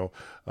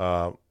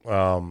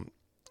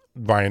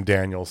 Bryan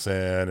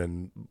Danielson,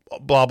 and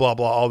blah, blah,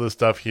 blah, all this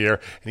stuff here.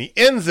 And he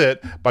ends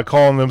it by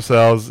calling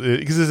themselves,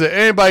 because he said,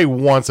 anybody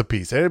wants a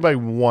piece, anybody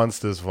wants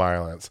this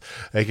violence,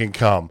 they can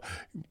come.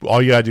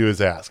 All you got to do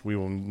is ask. We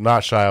will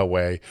not shy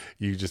away.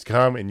 You just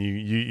come and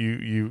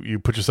you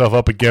put yourself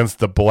up against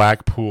the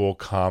Blackpool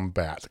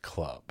Combat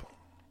Club.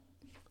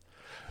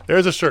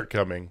 There's a shirt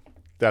coming.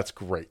 That's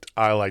great.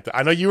 I like that.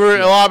 I know you were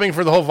lobbying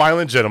for the whole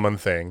violent gentleman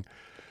thing.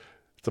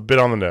 It's a bit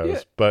on the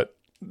nose, but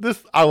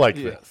this I like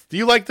this. Do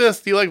you like this?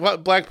 Do you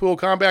like Blackpool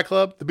Combat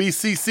Club, the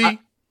BCC?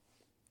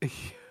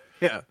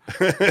 Yeah,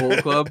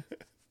 Bullet Club.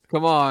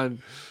 Come on.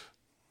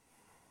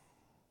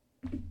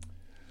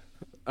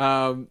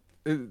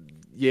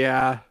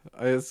 Yeah,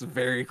 it's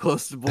very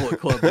close to Bullet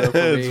Club though, for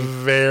It's me.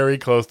 very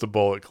close to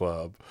Bullet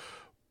Club,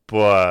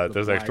 but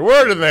there's an extra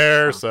word in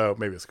there, so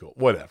maybe it's cool.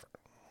 Whatever.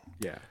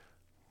 Yeah,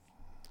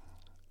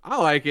 I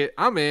like it.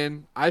 I'm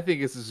in. I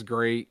think this is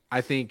great.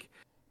 I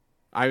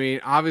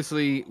mean,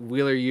 obviously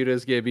Wheeler Yuta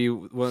is gonna be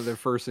one of their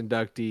first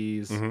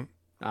inductees.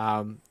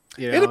 Mm-hmm.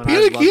 You He know,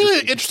 had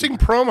an interesting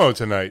promo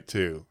tonight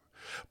too.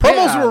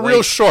 Promos were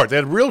real short. They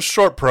had real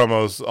short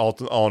promos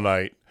all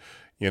night.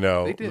 You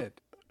know, they did,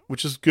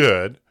 which is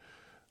good.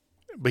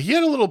 But he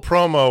had a little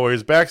promo where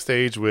he's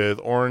backstage with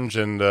Orange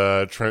and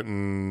Trent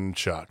and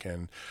Chuck,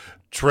 and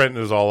Trent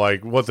is all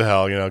like, "What the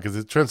hell?" You know,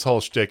 because Trent's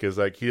whole shtick is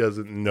like he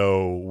doesn't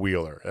know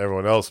Wheeler.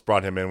 Everyone else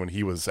brought him in when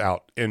he was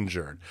out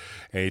injured,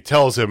 and he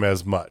tells him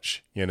as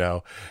much. You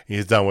know,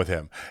 he's done with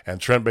him, and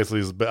Trent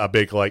basically is a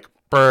big like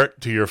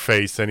burnt to your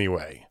face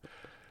anyway.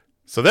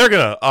 So they're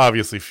gonna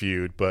obviously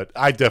feud, but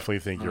I definitely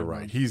think you're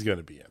right. He's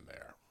gonna be in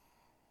there.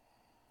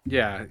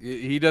 Yeah,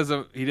 he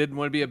doesn't. He didn't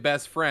want to be a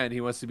best friend.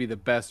 He wants to be the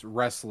best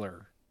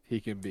wrestler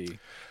he can be,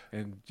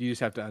 and you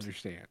just have to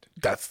understand.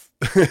 That's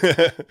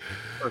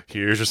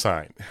here's your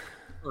sign.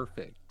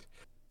 Perfect.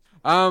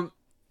 You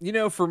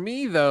know, for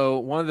me though,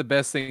 one of the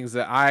best things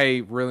that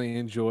I really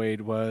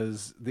enjoyed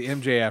was the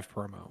MJF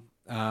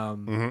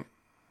promo.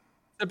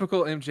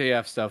 Typical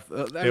MJF stuff.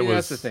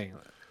 That's the thing.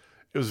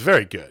 It was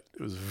very good.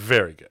 It was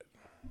very good.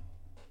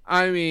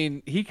 I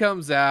mean, he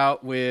comes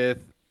out with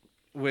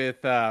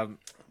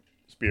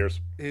Spears,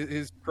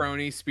 his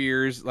crony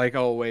Spears, like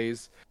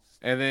always,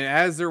 and then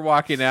as they're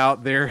walking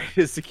out, there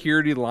is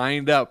security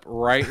lined up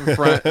right in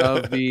front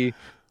of the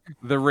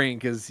ring,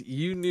 because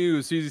you knew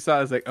as soon as you saw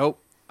it, it's like, oh,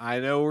 I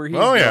know where he's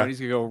going. Yeah. He's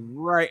gonna go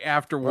right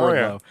after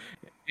Wardlow,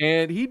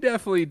 and he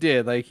definitely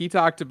did. Like, he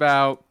talked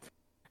about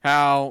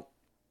how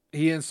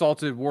he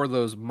insulted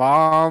Wardlow's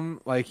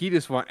mom. Like, he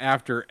just went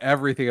after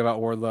everything about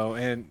Wardlow,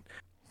 and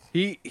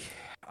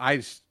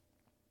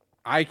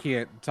I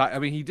can't talk. I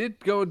mean, he did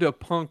go into a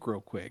Punk real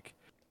quick.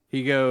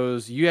 He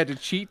goes, "You had to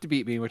cheat to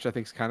beat me," which I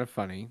think is kind of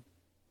funny.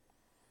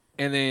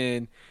 And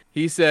then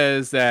he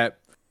says that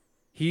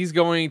he's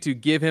going to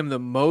give him the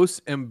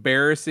most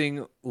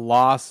embarrassing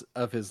loss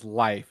of his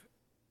life.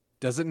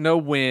 Doesn't know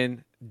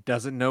when,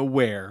 doesn't know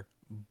where,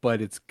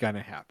 but it's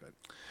gonna happen.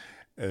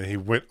 And he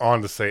went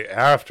on to say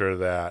after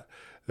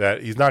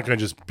that he's not going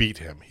to just beat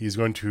him. He's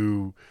going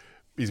to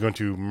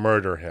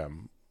murder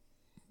him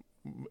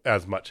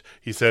as much.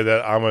 He said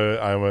that I'm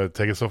gonna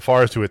take it so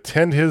far as to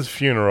attend his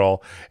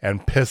funeral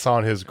and piss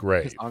on his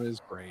grave. Piss on his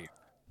grave.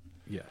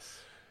 Yes.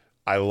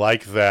 I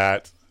like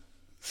that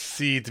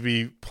seed to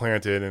be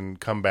planted and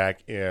come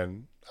back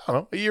in, I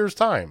don't know, a year's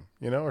time,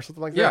 you know, or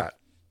something like that.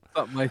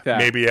 Something like that.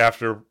 Maybe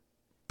after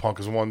Punk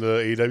has won the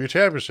AEW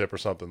championship or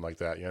something like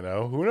that, you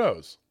know, who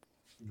knows?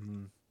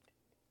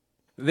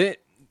 The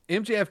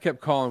MJF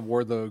kept calling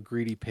Wardlow a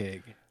greedy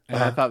pig.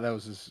 And I thought that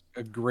was just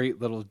a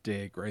great little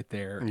dig right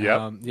there.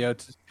 Yep. You know,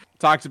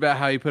 talked about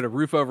how he put a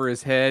roof over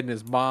his head and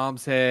his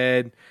mom's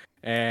head.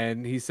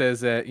 And he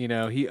says that, you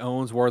know, he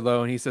owns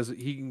Wardlow, and he says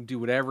he can do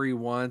whatever he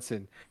wants,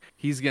 and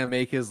he's going to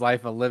make his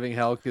life a living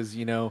hell because,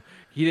 you know,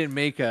 he didn't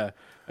make a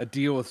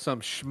deal with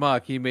some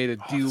schmuck. He made a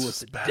deal with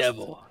the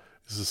devil.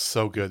 This is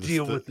so good.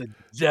 Deal with the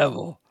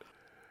devil.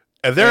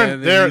 And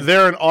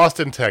they're in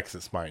Austin,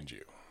 Texas, mind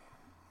you.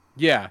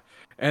 Yeah.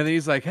 And then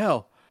he's like,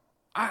 hell,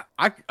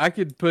 I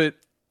could put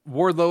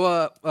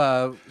Wardlow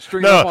up,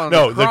 string up on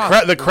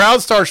the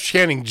crowd starts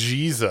chanting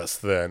Jesus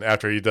then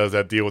after he does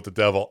that deal with the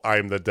devil.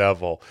 I'm the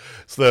devil.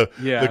 So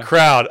the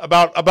crowd,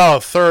 about a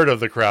third of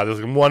the crowd,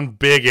 there's one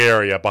big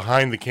area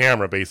behind the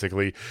camera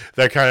basically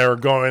that kind of are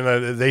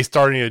going, they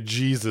starting a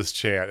Jesus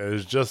chant, and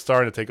it's just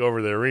starting to take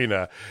over the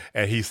arena,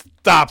 and he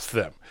stops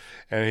them.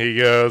 And he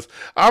goes,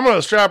 I'm going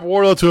to strap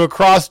Wardlow to a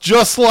cross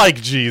just like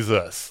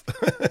Jesus.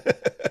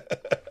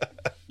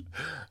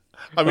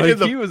 I mean,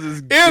 like,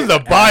 in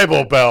the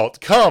Bible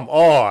Belt. Come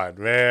on,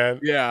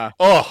 man. Yeah.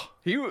 Oh,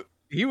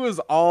 he was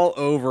all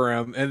over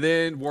him, and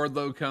then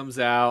Wardlow comes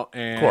out,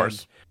 and of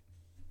course,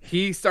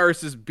 he starts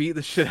to beat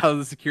the shit out of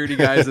the security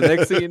guys. The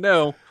next thing you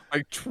know,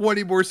 like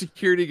 20 more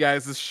security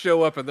guys just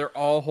show up, and they're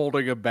all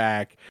holding him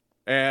back.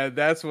 And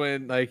that's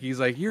when, like, he's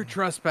like, "You're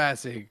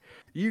trespassing.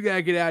 You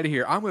gotta get out of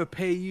here. I'm gonna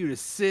pay you to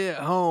sit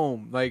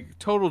home." Like,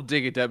 total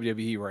dig at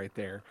WWE right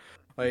there.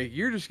 Like,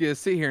 you're just gonna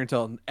sit here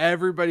until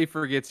everybody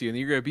forgets you, and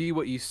you're gonna be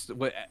what you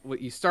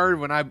started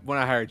when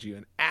I hired you,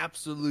 an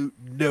absolute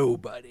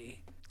nobody.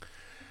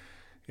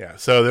 Yeah,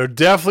 so they're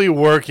definitely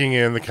working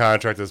in the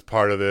contract as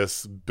part of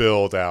this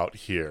build out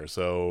here.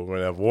 So we're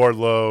gonna have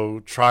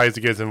Wardlow tries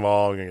to get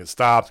involved, gonna get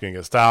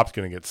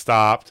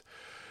stopped,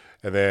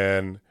 and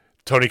then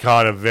Tony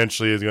Khan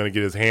eventually is going to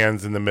get his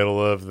hands in the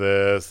middle of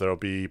this. There'll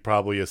be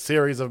probably a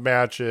series of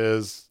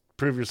matches,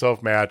 prove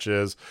yourself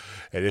matches,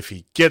 and if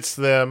he gets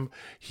them,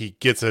 he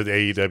gets an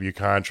AEW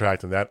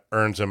contract, and that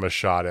earns him a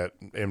shot at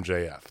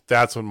MJF.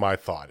 That's what my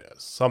thought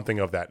is. Something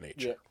of that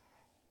nature. Yeah.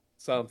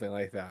 Something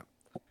like that.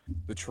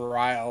 The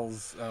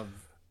trials of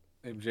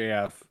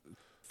MJF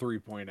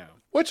 3.0.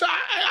 Which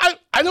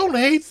I don't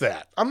hate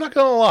that. I'm not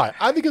gonna lie.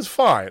 I think it's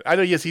fine. I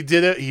know. Yes, he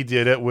did it. He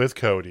did it with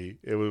Cody.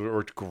 It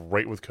worked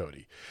great with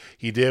Cody.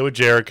 He did it with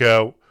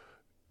Jericho.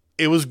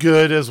 It was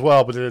good as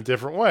well, but in a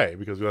different way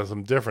because we have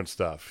some different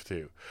stuff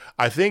too.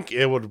 I think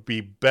it would be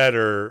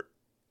better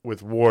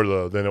with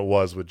Wardlow than it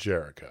was with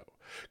Jericho.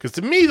 Because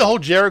to me, the whole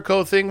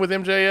Jericho thing with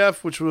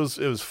MJF,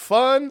 it was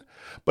fun,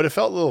 but it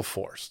felt a little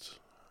forced.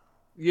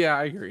 Yeah,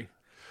 I agree.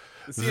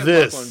 The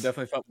CM Punk one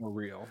definitely felt more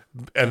real.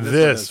 And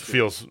this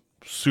feels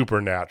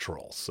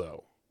supernatural.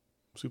 So,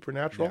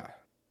 supernatural? Yeah.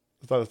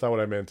 That's not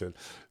what I meant.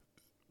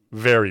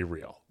 Very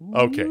real.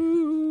 Okay.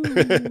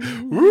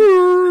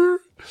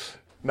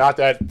 Not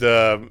that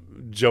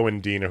Joe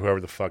and Dean or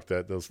whoever the fuck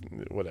those,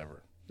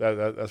 whatever.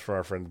 That's for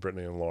our friends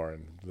Brittany and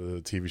Lauren,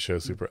 the TV show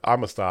Super. I'm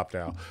going to stop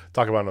now.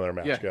 Talk about another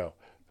match. Yeah. Go.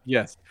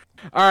 Yes.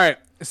 All right.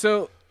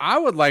 So I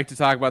would like to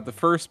talk about the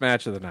first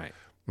match of the night.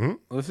 Mm-hmm.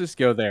 Let's just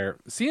go there.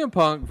 CM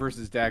Punk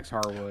versus Dax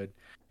Harwood.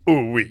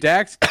 Ooh, wee.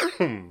 Dax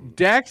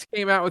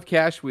came out with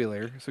Cash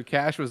Wheeler, so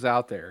Cash was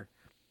out there.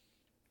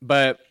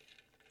 But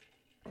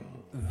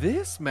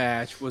this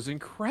match was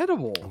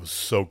incredible. It was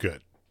so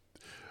good.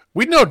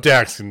 We know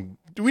Dax can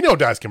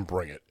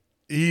bring it.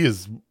 He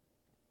is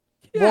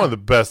one of the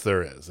best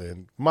there is,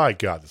 and my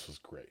God, this was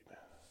great.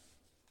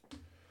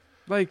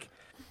 Like,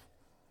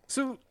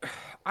 so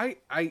I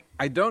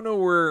don't know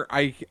where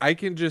I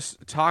can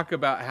just talk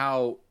about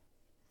how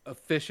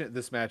efficient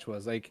this match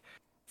was. Like,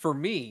 for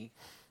me,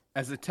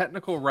 as a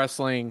technical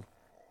wrestling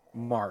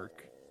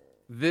mark,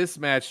 this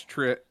match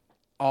tripped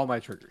all my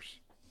triggers.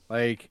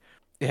 Like,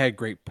 it had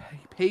great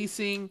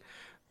pacing,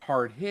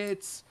 hard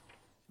hits.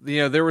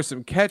 You know, there was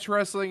some catch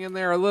wrestling in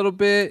there a little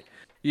bit.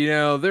 You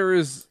know, there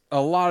was a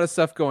lot of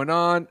stuff going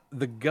on.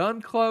 The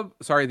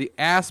the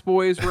Ass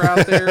Boys were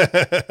out there.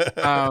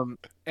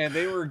 And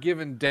they were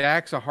giving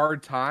Dax a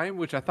hard time,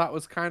 which I thought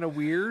was kind of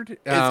weird.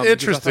 It's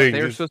interesting.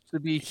 They were supposed to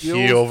be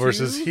heel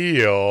versus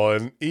heel.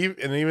 And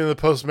even in the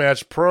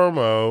post-match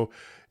promo,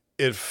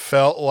 it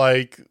felt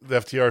like the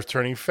FTR is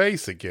turning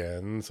face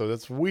again. So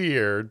that's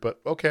weird,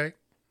 but okay.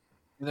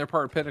 And they're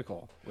part of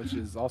Pinnacle, which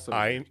is also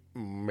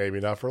maybe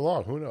not for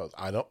long. Who knows?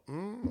 I don't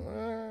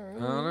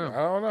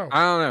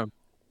know.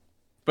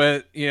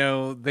 But, you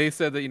know, they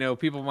said that, you know,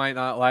 people might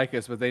not like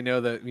us, but they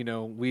know that, you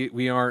know,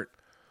 we aren't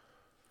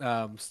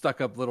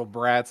stuck up little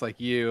brats like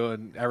you,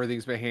 and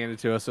everything's been handed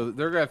to us. So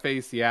they're going to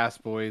face the Ass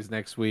Boys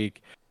next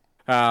week.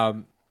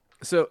 But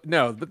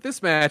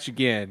this match,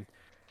 again,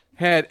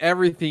 had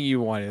everything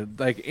you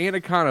wanted. Like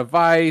Anaconda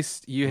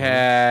Vice, you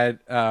had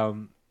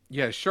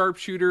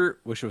Sharpshooter,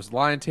 which was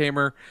Lion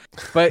Tamer.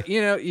 But,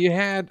 you know, you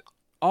had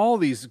all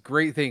these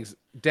great things.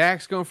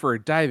 Dax going for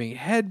a diving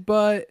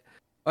headbutt.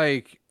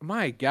 Like,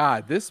 my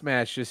God, this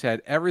match just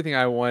had everything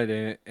I wanted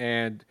in it.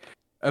 And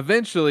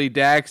eventually,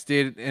 Dax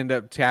did end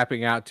up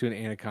tapping out to an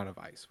Anaconda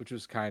Vice, which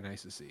was kind of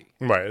nice to see.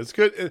 Right. It's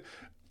good.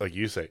 Like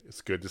you say,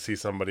 it's good to see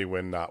somebody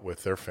win not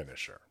with their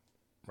finisher.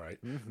 Right.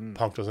 Mm-hmm.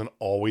 Punk doesn't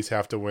always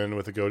have to win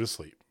with a go to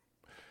sleep.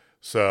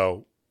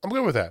 So I'm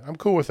good with that. I'm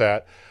cool with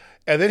that.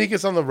 And then he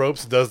gets on the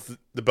ropes and does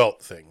the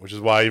belt thing, which is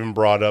why I even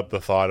brought up the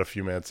thought a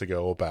few minutes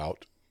ago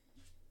about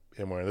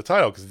him wearing the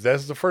title. Because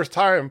this is the first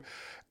time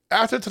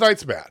after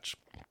tonight's match.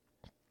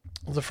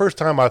 It was the first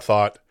time I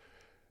thought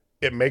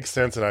it makes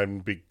sense and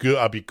I'd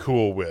be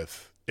cool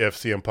with if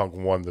CM Punk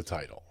won the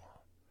title.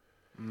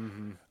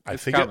 Mm-hmm. I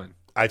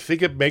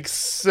think it makes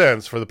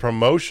sense for the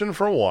promotion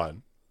for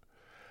one.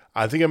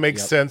 I think it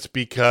makes sense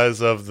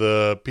because of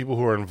the people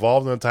who are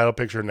involved in the title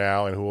picture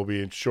now and who will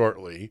be in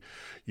shortly.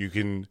 You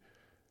can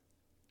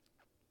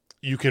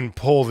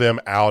pull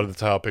them out of the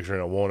title picture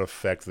and it won't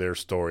affect their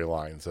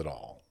storylines at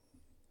all.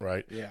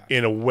 Right? Yeah.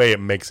 In a way, it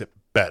makes it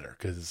better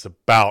because it's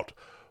about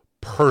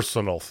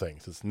personal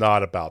things. It's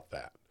not about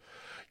that.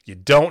 You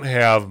don't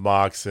have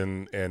Mox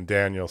and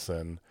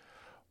Danielson,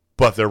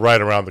 but they're right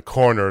around the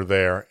corner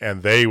there,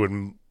 and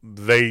them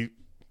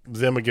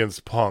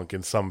against Punk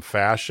in some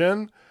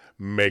fashion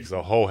makes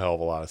a whole hell of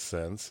a lot of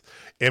sense.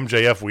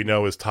 MJF, we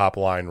know, is top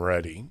line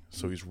ready,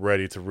 so he's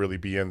ready to really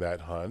be in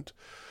that hunt.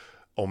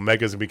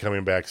 Omega's going to be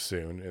coming back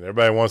soon, and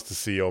everybody wants to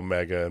see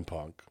Omega and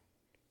Punk.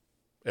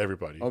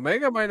 Everybody.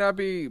 Omega might not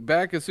be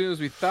back as soon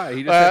as we thought.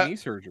 He just had knee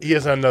surgery. He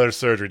has another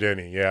surgery,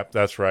 didn't he? Yeah,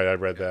 that's right. I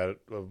read that.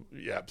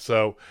 Yeah,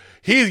 so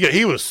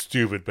he was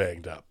stupid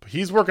banged up.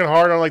 He's working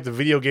hard on like the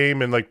video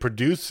game and like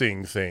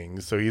producing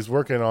things. So he's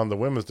working on the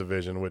women's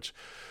division, which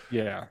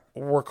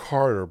work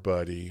harder,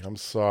 buddy. I'm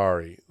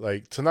sorry.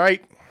 Like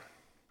tonight.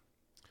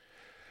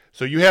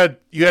 So you had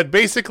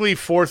basically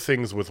four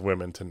things with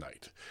women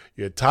tonight.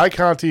 You had Ty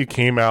Conti who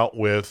came out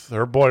with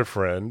her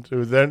boyfriend,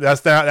 who then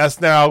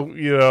that's now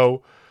you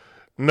know.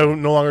 No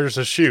longer just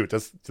a shoot.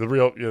 That's the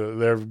real. You know,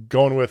 they're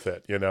going with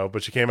it. You know,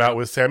 but she came out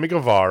with Sammy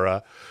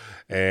Guevara,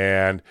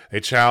 and they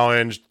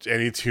challenged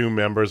any two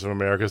members of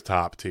America's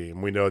Top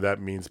Team. We know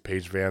that means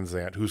Paige Van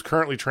Zandt, who's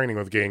currently training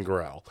with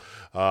Gangrel.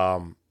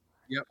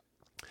 Yep.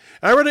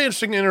 I read an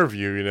interesting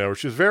interview, where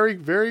she was very,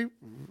 very,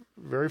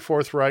 very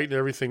forthright and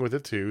everything with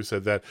it too.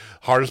 Said that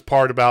hardest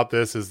part about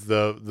this is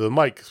the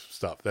mic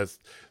stuff.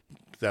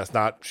 That's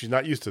not, she's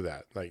not used to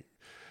that. Like,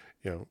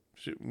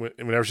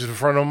 whenever she's in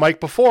front of a mic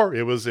before,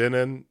 it was in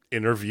an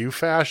interview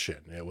fashion.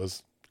 It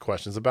was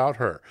questions about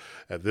her.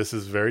 And this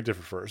is very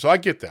different for her. So I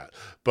get that.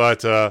 But,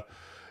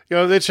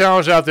 they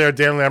challenged out there.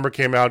 Dan Lambert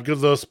came out, good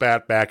little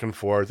spat back and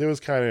forth. It was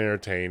kind of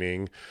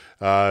entertaining.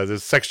 The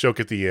sex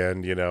joke at the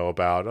end,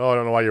 about, I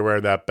don't know why you're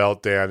wearing that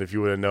belt, Dan, if you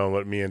would have known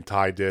what me and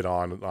Ty did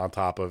on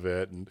top of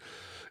it. And,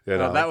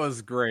 that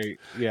was great.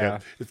 Yeah.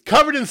 It's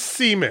covered in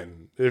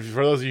semen, for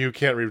those of you who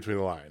can't read between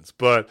the lines.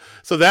 But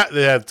so that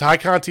they had Ty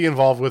Conti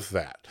involved with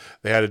that.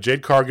 They had a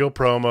Jade Cargill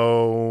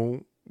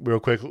promo, little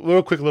quick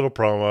little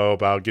promo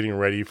about getting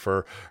ready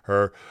for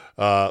her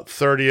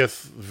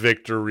 30th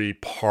victory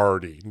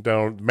party.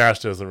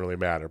 Match doesn't really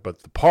matter,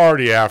 but the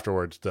party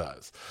afterwards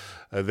does.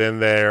 And then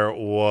there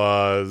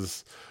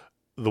was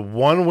the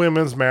one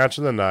women's match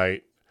of the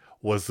night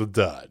was the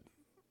dud.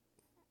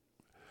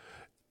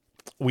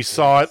 We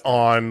saw it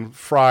on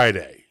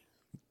Friday.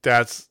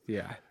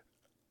 Yeah.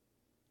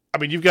 I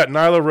mean, you've got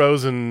Nyla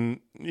Rose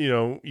and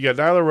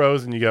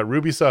you got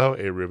Ruby Soho,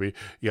 Ruby.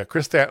 You got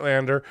Chris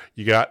Statlander.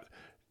 You got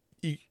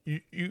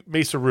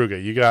Mesa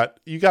Ruga.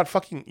 You got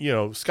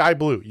fucking Sky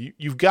Blue.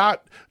 You've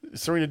got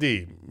Serena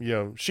D.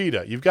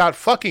 Shida. You've got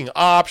fucking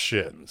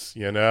options.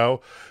 If you're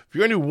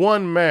gonna do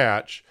one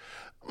match,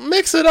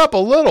 mix it up a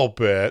little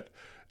bit.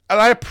 And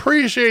I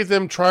appreciate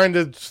them trying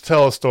to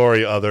tell a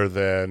story other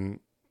than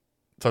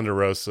Thunder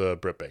Rosa,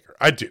 Britt Baker.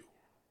 I do.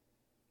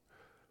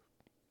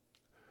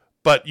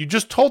 But you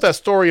just told that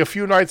story a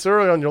few nights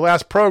earlier on your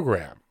last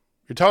program.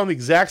 You're telling the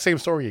exact same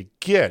story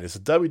again. It's a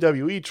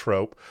WWE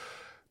trope.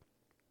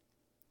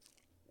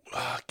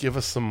 Give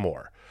us some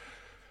more.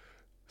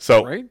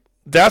 So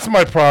That's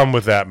my problem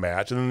with that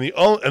match. And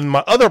then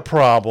my other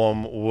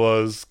problem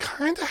was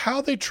kind of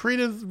how they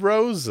treated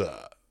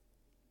Rosa.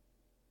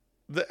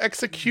 The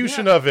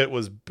execution of it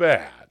was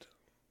bad.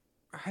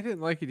 I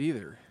didn't like it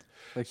either.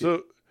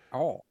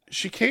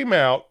 She came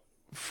out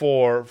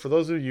for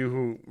those of you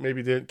who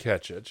maybe didn't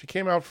catch it. She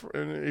came out,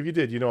 and if you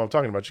did, you know what I'm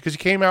talking about. Because she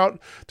came out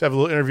to have a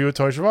little interview with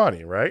Tony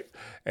Schiavone, right?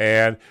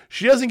 And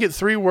she doesn't get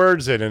 3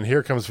 words in, and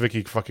here comes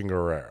Vicky fucking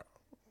Guerrero.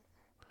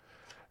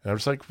 And I'm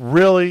just like,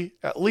 really?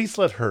 At least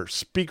let her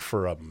speak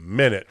for a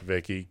minute,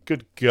 Vicky.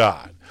 Good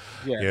God.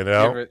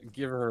 Yeah,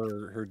 give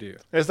her her due.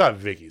 It's not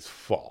Vicky's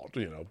fault,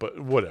 but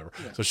whatever.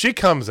 Yeah. So she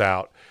comes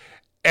out,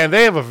 and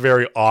they have a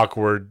very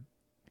awkward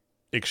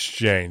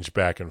exchange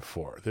back and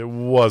forth. It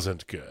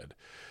wasn't good.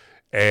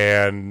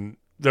 And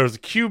there was a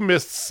cue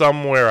missed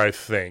somewhere, I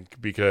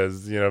think,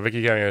 because,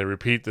 Vicky kind of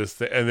repeat this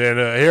thing. And then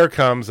here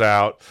comes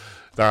out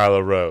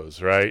Nyla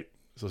Rose, right?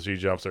 So she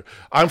jumps her.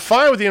 I'm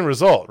fine with the end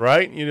result,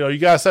 right? You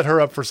got to set her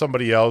up for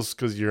somebody else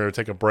because you're going to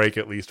take a break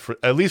at least for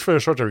the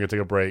short term. You're going to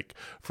take a break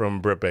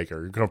from Britt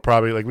Baker. You're going to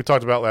probably, like we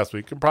talked about last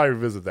week, you can probably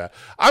revisit that.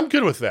 I'm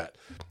good with that.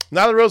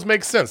 Nyla Rose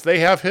makes sense. They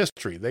have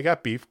history. They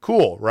got beef.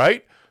 Cool,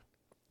 right?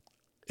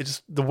 It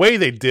just, the way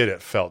they did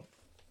it felt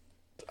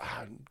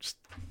just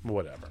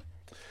whatever.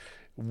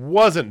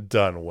 Wasn't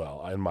done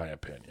well, in my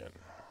opinion.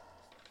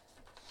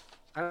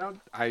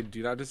 I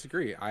do not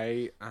disagree.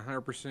 I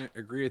 100%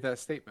 agree with that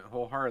statement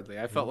wholeheartedly.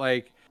 I felt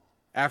like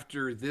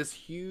after this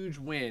huge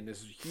win,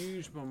 this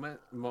huge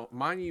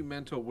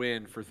monumental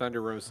win for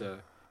Thunder Rosa,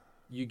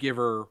 you give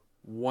her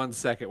 1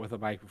 second with a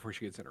mic before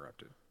she gets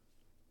interrupted.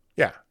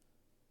 Yeah.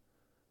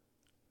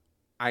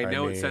 I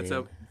know it sets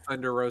up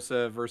Thunder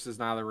Rosa versus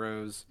Nyla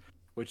Rose,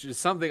 which is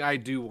something I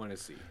do want to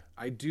see.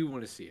 I do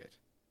want to see it.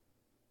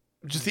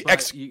 Just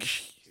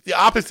the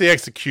opposite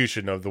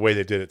execution of the way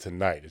they did it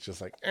tonight. It's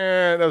just like,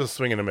 that was a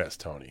swing and a miss,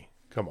 Tony.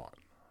 Come on.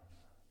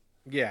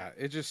 Yeah,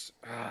 it just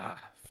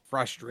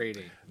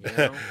frustrating.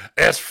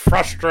 It's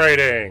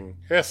frustrating.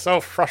 It's so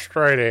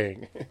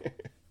frustrating.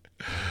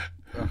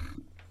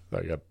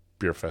 I got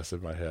Beer Fest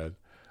in my head.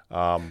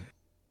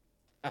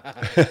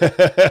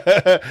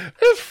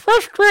 It's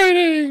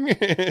frustrating.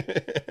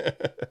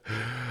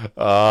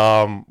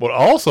 What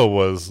also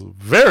was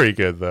very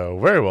good, though,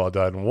 very well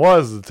done,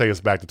 was to take us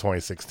back to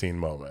 2016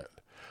 moment.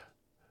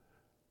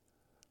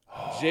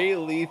 Jay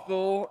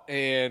Lethal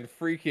and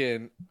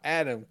freaking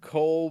Adam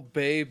Cole,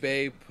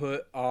 baby,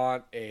 put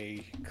on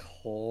a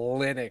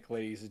clinic,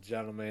 ladies and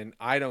gentlemen.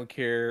 I don't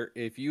care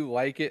if you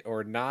like it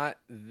or not.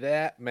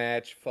 That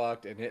match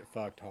fucked, and it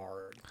fucked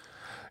hard.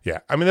 Yeah,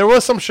 I mean, there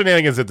was some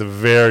shenanigans at the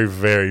very,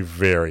 very,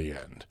 very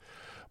end.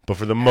 But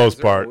for the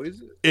most part,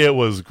 it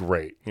was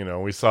great.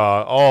 We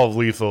saw all of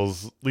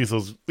Lethal's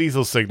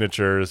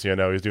signatures.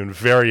 He's doing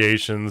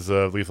variations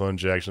of lethal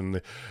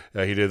injection.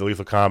 He did the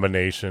lethal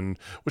combination,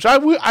 which I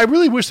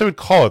really wish they would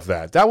call it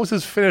that. That was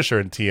his finisher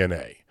in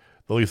TNA,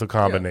 the lethal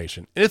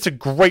combination. Yeah. And it's a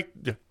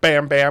great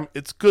bam bam.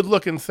 It's a good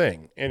looking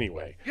thing.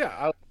 Anyway. Yeah,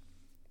 I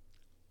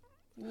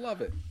love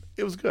it.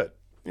 It was good.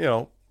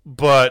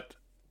 But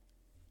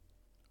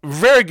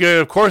very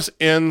good. Of course,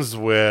 ends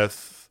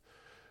with,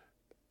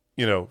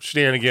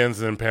 shenanigans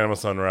and then Panama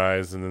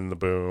Sunrise and then the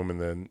boom and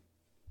then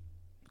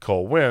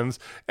Cole wins.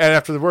 And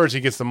afterwards, he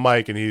gets the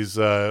mic and he's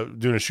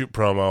doing a shoot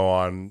promo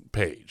on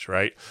Paige,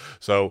 right?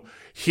 So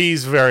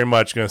he's very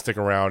much going to stick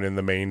around in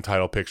the main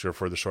title picture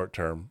for the short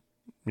term,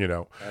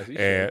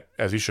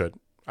 as he should.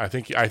 I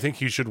think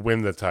he should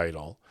win the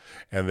title.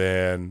 And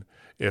then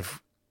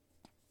if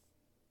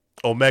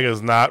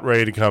Omega's not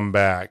ready to come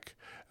back,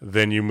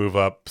 then you move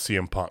up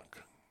CM Punk.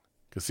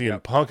 Because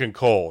CM Punk and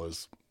Cole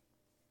is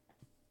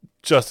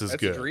just as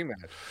good. That's a dream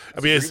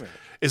match.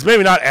 It's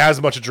maybe not as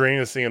much a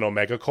dream as seeing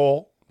Omega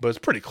Cole, but it's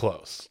pretty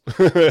close.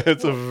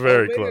 It's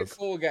very Omega close.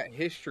 Cole got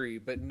history,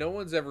 but no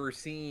one's ever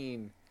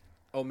seen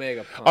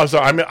Omega Punk. Oh, so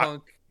I mean,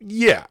 Punk,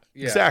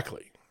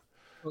 exactly.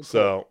 Punk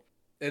So,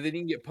 and then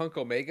you can get Punk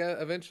Omega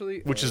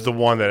eventually, which is the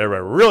one that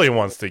everybody really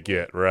wants to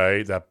get,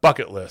 right? That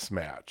bucket list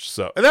match.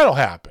 So, and that'll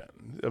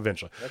happen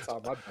eventually. That's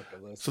on my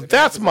bucket list. So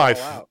that's my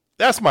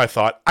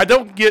thought. I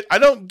don't get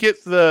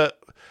the.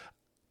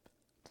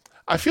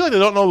 I feel like they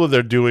don't know what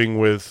they're doing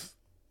with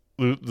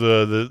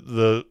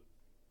the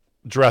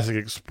Jurassic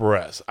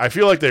Express. I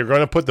feel like they're going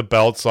to put the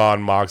belts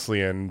on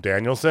Moxley and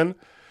Danielson,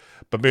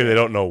 but maybe they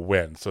don't know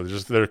when. So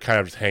they're kind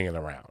of just hanging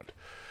around.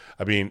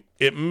 I mean,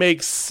 it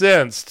makes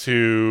sense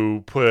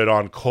to put it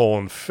on Cole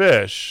and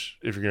Fish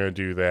if you're going to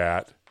do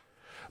that,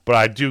 but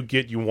I do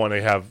get you want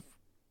to have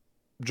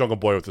Jungle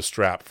Boy with the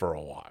strap for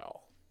a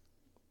while.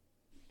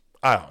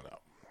 I don't know.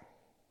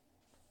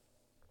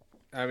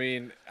 I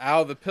mean,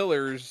 out of the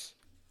pillars,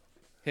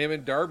 him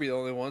and Darby the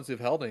only ones who've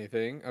held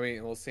anything. I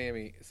mean, well,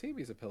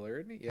 Sammy's a pillar,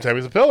 isn't he? Yeah.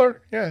 Sammy's a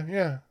pillar.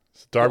 Yeah.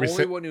 So the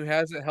only one who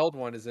hasn't held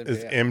one is MJF.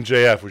 Is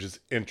MJF, which is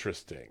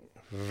interesting.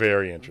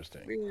 Very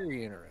interesting.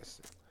 Very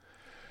interesting.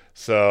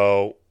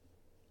 So,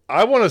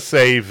 I want to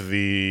save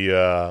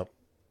the.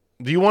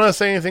 Do you want to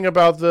say anything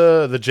about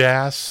the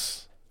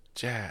Jazz?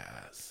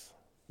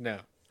 No.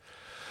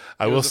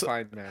 I will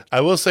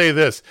say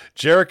this: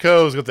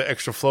 Jericho's got the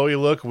extra flowy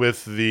look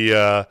with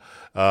the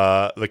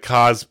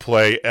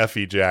cosplay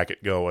Effie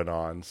jacket going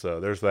on. So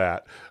there's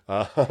that.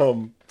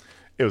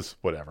 It was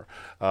whatever.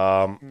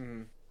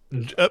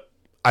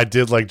 I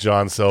did like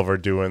John Silver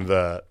doing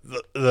the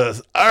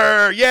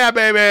yeah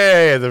baby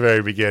at the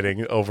very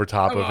beginning over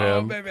top of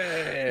him. Baby.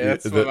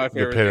 That's one of my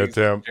favorite the pin things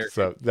attempt.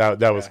 So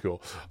that was cool.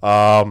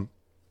 All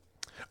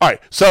right,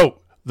 so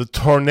the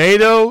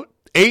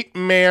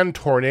 8-man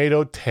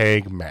tornado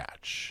tag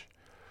match.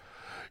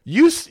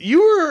 You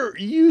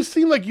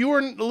seem like you were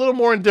a little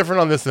more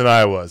indifferent on this than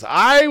I was.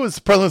 I was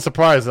pleasantly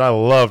surprised and I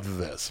loved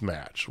this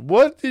match.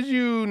 What did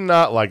you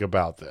not like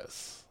about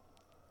this?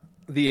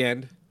 The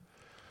end.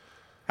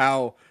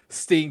 How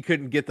Sting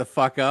couldn't get the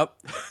fuck up.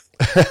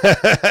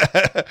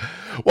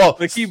 Well,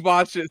 like he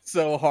botched it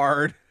so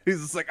hard.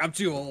 He's just like, I'm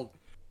too old.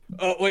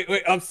 Oh wait,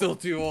 I'm still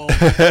too old.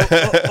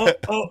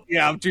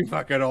 Yeah, I'm too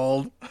fucking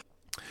old.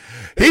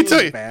 He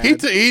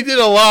did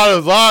a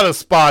lot of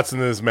spots in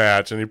this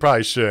match, and he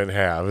probably shouldn't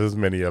have as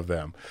many of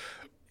them.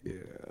 Yeah,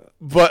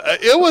 but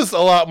it was a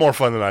lot more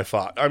fun than I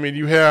thought. I mean,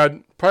 you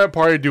had Private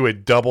Party do a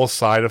double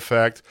side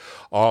effect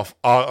off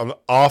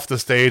the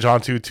stage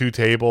onto two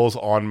tables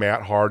on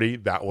Matt Hardy.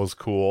 That was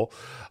cool.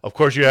 Of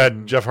course, you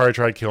had Jeff Hardy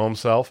try to kill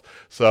himself.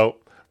 So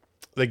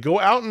they go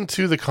out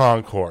into the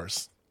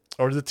concourse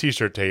or the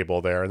T-shirt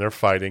table there, and they're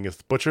fighting.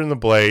 It's Butcher and the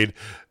Blade,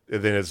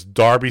 and then it's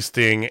Darby,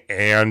 Sting,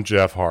 and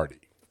Jeff Hardy.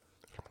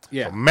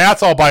 Yeah, so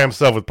Matt's all by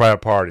himself with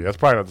Private Party. That's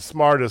probably not the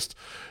smartest,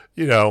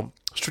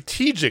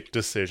 strategic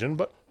decision,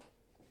 but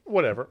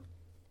whatever.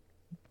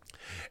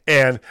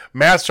 And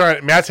Matt's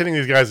hitting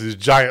these guys with his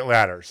giant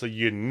ladder, so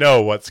you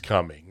know what's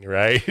coming,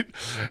 right?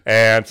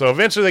 And so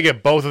eventually they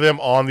get both of them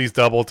on these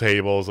double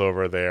tables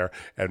over there,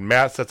 and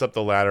Matt sets up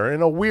the ladder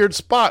in a weird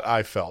spot,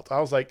 I felt. I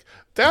was like,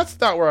 that's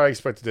not where I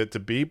expected it to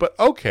be, but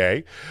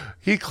okay.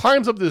 He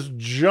climbs up this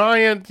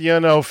giant,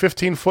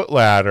 15-foot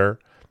ladder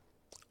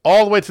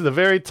all the way to the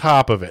very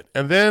top of it,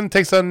 and then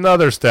takes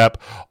another step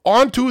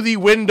onto the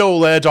window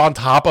ledge on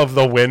top of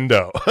the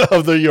window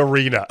of the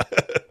arena.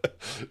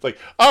 It's like,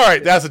 all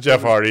right, that's a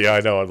Jeff Hardy I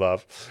know and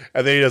love.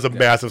 And then he does a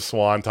massive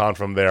swanton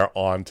from there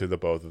onto the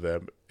both of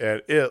them.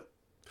 And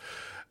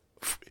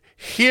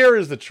here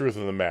is the truth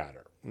of the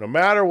matter. No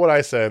matter what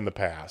I said in the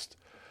past,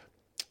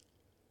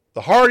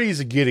 the Hardys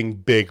are getting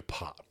big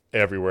pop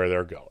everywhere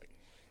they're going.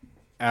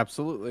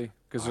 Absolutely,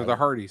 because they're the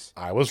Hardys.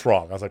 I was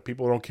wrong. I was like,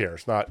 people don't care.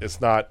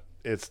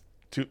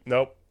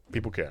 Nope,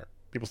 people care.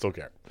 People still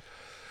care.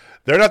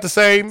 They're not the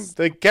same.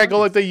 They can't go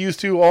like they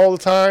used to all the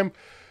time.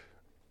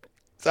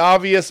 It's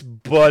obvious,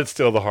 but it's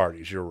still the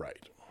Hardys. You're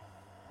right.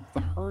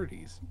 The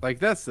Hardys. Like,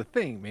 that's the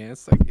thing, man.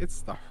 It's like,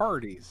 it's the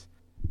Hardys.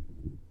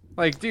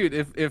 Like, dude,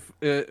 if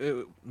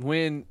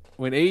when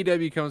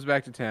AEW comes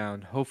back to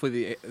town,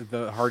 hopefully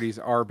the Hardys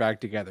are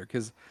back together.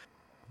 Because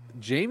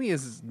Jamie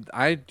is,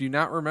 I do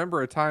not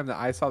remember a time that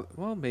I saw,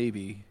 well,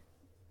 maybe.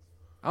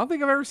 I don't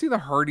think I've ever seen the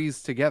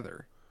Hardys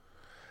together.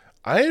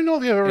 I don't know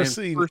if I've ever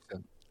seen.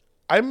 Person.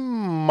 I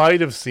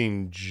might have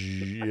seen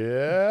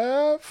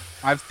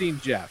Jeff. I've seen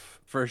Jeff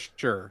for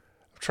sure.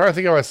 trying to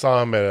think if I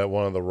saw him at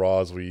one of the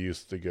Raws we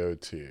used to go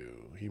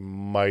to. He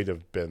might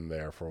have been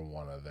there for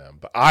one of them,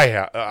 but I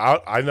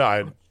know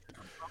I'm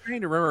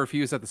trying to remember if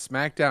he was at the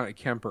SmackDown at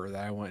Kemper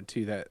that I went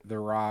to that The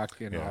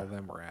Rock and all of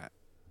them were at.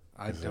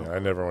 I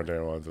never went to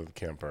anyone's at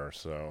Kemper,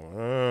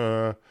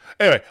 so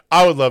anyway,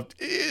 I would love.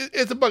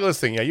 It's a bucket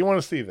list thing. Yeah, you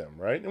want to see them,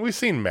 right? And we've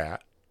seen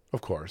Matt,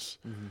 of course.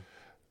 Mm-hmm.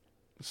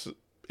 So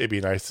it'd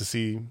be nice to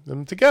see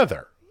them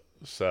together.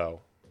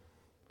 So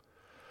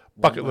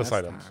bucket list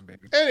items.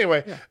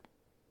 Anyway,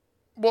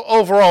 well,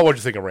 overall, what'd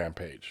you think of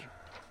Rampage?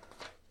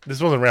 This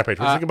wasn't Rampage.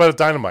 What do you think about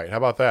Dynamite? How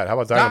about that? How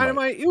about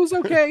Dynamite? It was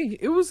okay.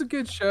 It was a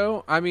good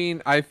show. I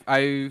mean, I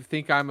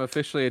think I'm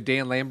officially a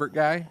Dan Lambert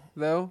guy,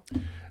 though.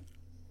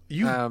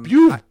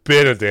 You've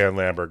been a Dan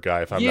Lambert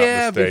guy, if I'm not mistaken.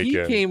 Yeah, but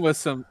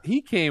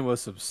he came with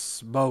some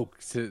smoke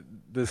to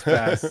this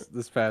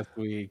past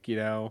week. You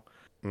know,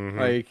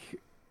 like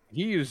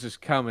he was just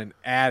coming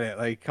at it.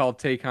 Like called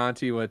Tay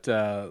Conti what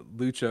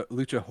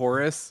Lucha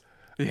Horace.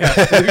 Yeah,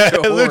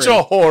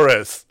 Lucha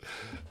Horace.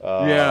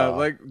 Yeah,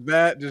 like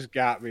that just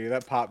got me.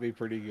 That popped me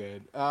pretty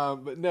good.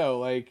 But no,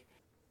 like,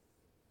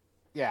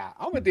 yeah,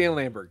 I'm a Dan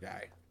Lambert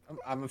guy.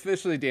 I'm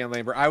officially Dan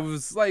Lambert. I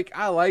was like,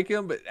 I like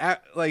him, but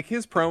like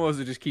his promos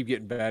would just keep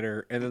getting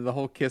better, and then the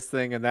whole Kiss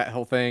thing and that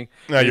whole thing.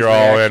 Now you're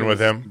all in with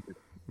him.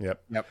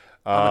 Yep.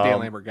 I'm a Dan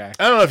Lambert guy.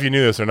 I don't know if you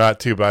knew this or not,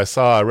 too, but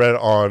I read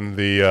on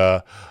the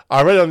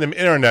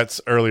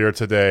internets earlier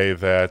today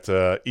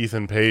that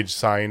Ethan Page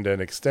signed an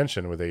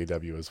extension with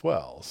AEW as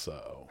well.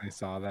 So I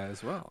saw that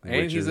as well,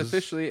 and he's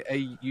officially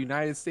a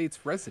United States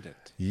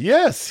resident.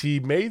 Yes,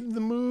 he made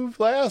the move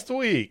last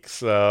week.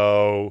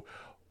 So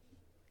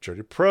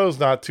Journey Pro's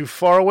not too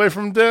far away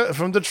from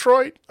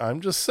Detroit. I'm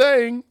just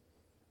saying.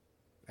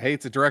 Hey,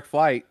 it's a direct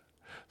flight.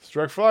 It's a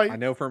direct flight. I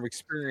know from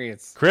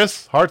experience.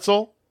 Chris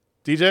Hartzell.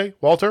 DJ,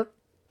 Walter,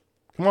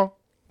 come on.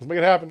 Let's make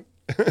it happen.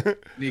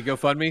 Need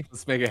GoFundMe?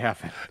 Let's make it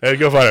happen. Hey,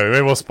 GoFundMe.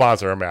 Maybe we'll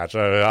sponsor a match.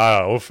 I don't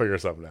know. We'll figure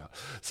something out.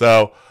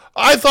 So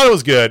I thought it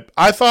was good.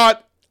 I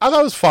thought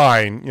it was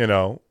fine. You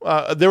know,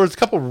 there was a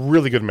couple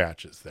really good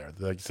matches there.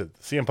 Like you said,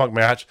 the CM Punk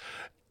match,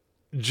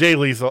 Jay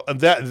Lethal.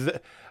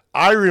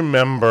 I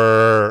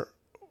remember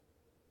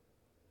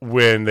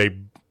when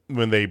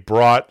they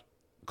brought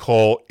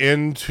Cole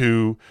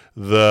into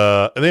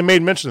and they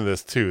made mention of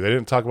this too. They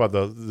didn't talk about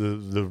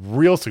the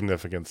real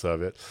significance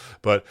of it,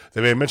 but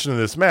they made mention of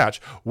this match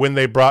when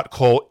they brought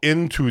Cole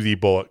into the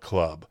Bullet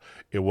Club.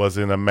 It was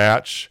in a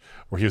match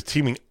where he was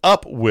teaming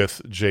up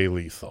with Jay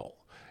Lethal.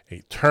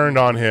 He turned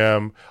on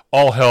him.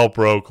 All hell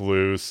broke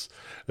loose.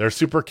 They're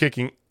super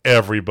kicking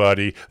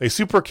everybody. They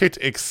super kicked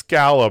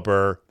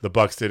Excalibur, the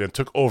Bucks did, and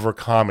took over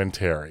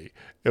commentary.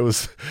 It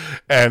was,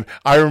 and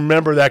I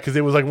remember that because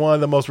it was like one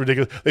of the most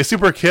ridiculous. They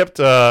super kicked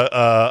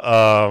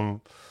Taylor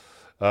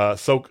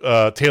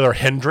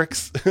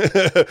Hendricks.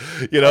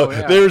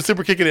 They were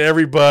super kicking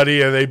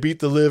everybody, and they beat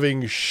the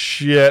living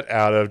shit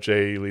out of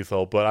Jay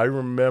Lethal. But I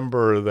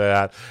remember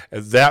that,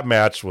 and that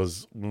match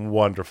was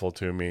wonderful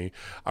to me.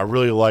 I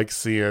really like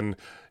seeing,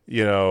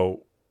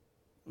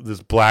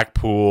 this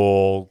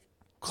Blackpool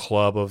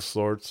club of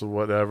sorts or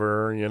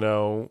whatever,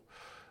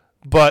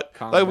 But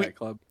Combat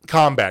Club.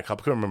 Combat Club.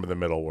 I couldn't remember the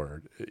middle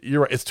word.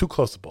 You're right. It's too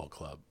close to Bullet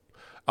Club.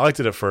 I liked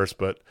it at first,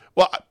 but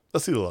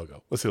let's see the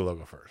logo. Let's see the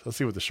logo first. Let's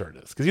see what the shirt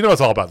is, because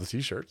it's all about the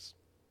t-shirts.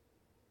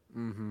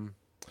 Mm-hmm.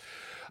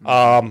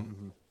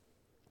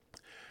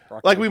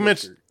 Like we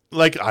mentioned,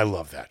 I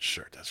love that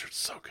shirt. That shirt's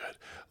so good.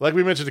 Like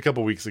we mentioned a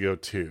couple weeks ago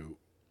too.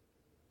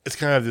 It's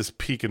kind of this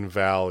peak and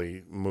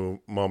valley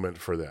moment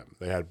for them.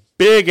 They had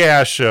big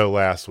ass show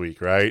last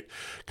week, right?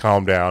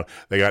 Calm down.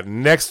 They got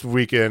next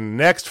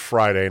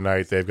Friday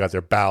night, they've got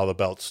their Battle of the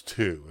Belts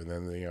too, and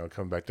then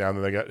come back down.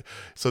 And they got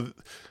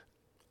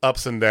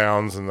ups and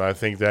downs, and I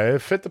think that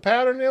it fit the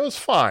pattern. It was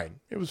fine.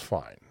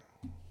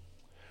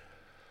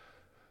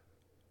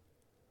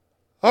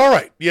 All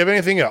right. Do you have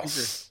anything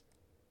else?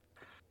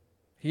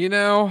 I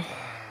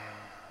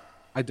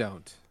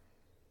don't.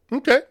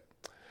 Okay.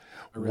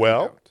 I really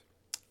don't.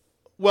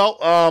 Well,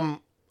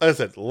 as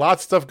I said,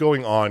 lots of stuff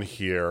going on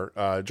here.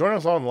 Join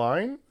us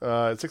online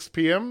at 6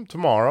 p.m.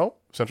 tomorrow,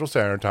 Central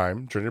Standard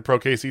Time,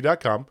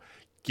 JourneyProKC.com.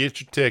 Get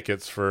your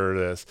tickets for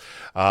this.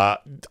 I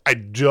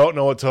don't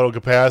know what total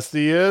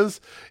capacity is.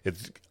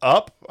 It's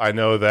up. I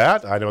know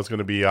that. I know it's going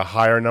to be a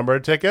higher number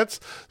of tickets.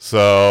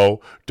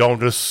 So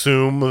don't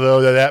assume,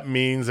 though, that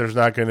means there's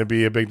not going to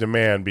be a big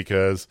demand,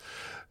 because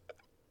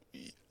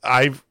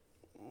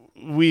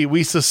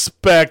we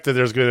suspect that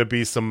there's going to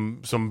be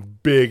some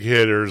big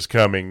hitters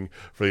coming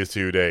for these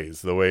 2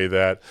 days. The way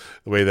that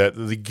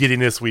the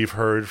giddiness we've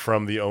heard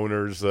from the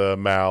owners'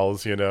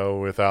 mouths,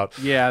 without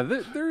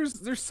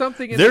there's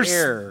something in the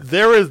air.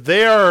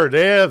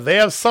 They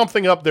have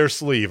something up their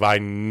sleeve. I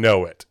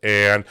know it,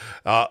 and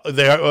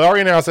they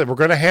already announced that we're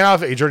going to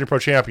have a Journey Pro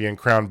champion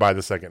crowned by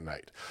the second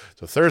night.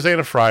 So Thursday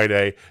and a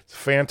Friday. It's a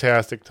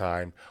fantastic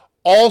time.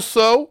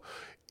 Also,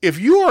 if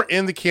you are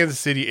in the Kansas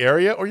City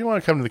area, or you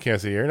want to come to the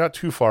Kansas City area, not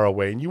too far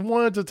away, and you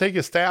wanted to take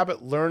a stab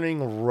at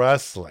learning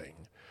wrestling,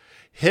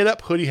 hit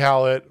up Hoodie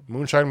Howlett,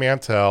 Moonshine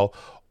Mantel,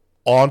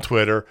 on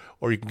Twitter,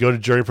 or you can go to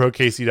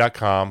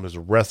journeyprokc.com. There's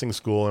wrestling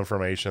school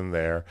information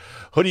there.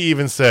 Hoodie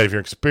even said if you're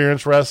an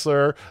experienced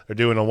wrestler, they're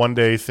doing a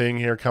one-day thing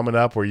here coming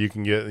up where you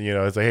can get,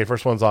 it's like, hey,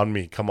 first one's on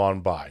me. Come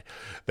on by.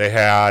 They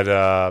had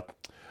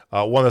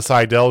one of the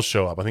Seidels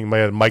show up. I think they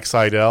had Mike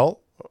Seidel.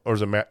 Or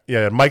was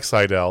it Mike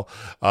Seidel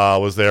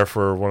was there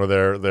for one of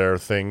their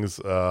things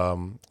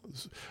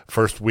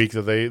first week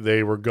that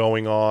they were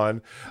going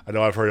on. I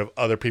know I've heard of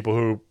other people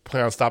who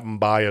plan on stopping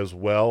by as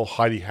well.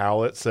 Heidi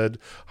Howlett.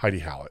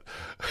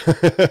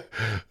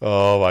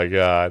 Oh my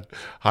God.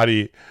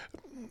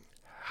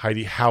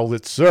 Heidi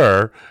Howlett,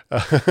 sir.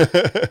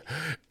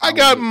 I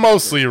got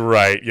mostly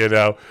right,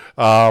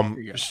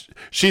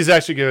 She's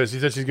actually she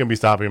said she's gonna be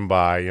stopping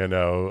by, the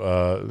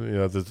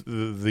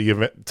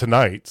event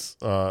tonight's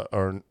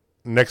or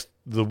next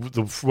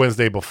the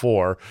Wednesday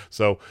before.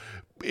 So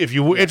if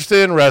you're interested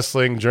in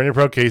wrestling,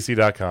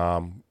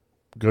 journeyprokc.com,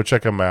 go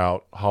check them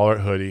out. Holler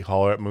at Hoodie,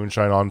 holler at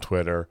Moonshine on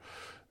Twitter.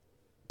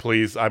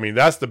 Please, I mean,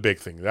 that's the big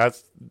thing.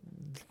 That's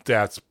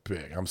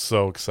big. I'm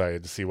so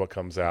excited to see what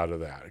comes out of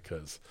that,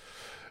 because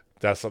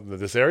that's something that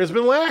this area's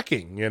been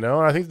lacking, and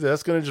I think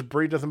that's going to just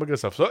breed nothing but good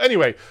stuff. So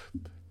anyway,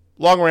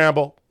 long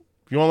ramble.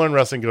 If you want to learn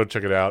wrestling, go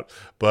check it out.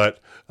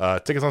 But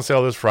tickets on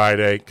sale this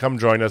Friday. Come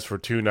join us for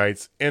 2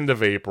 nights, end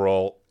of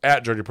April,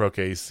 at Journey Pro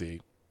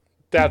KC.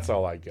 That's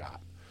all I got.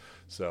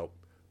 So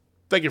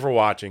thank you for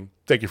watching.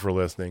 Thank you for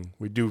listening.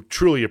 We do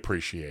truly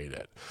appreciate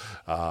it.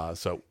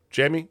 So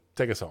Jamie,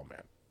 take us home,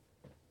 man.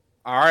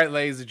 All right,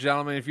 ladies and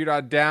gentlemen, if you're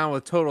not down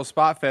with Total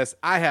Spot Fest,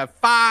 I have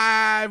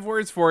 5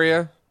 words for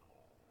you.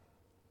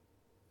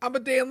 I'm a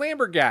Dan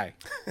Lambert guy.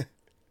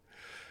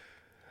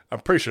 I'm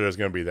pretty sure there's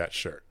going to be that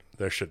shirt.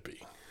 There should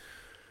be.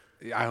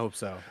 I hope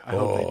so. I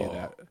hope they do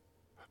that.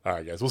 All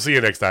right, guys. We'll see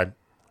you next time.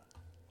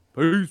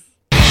 Peace.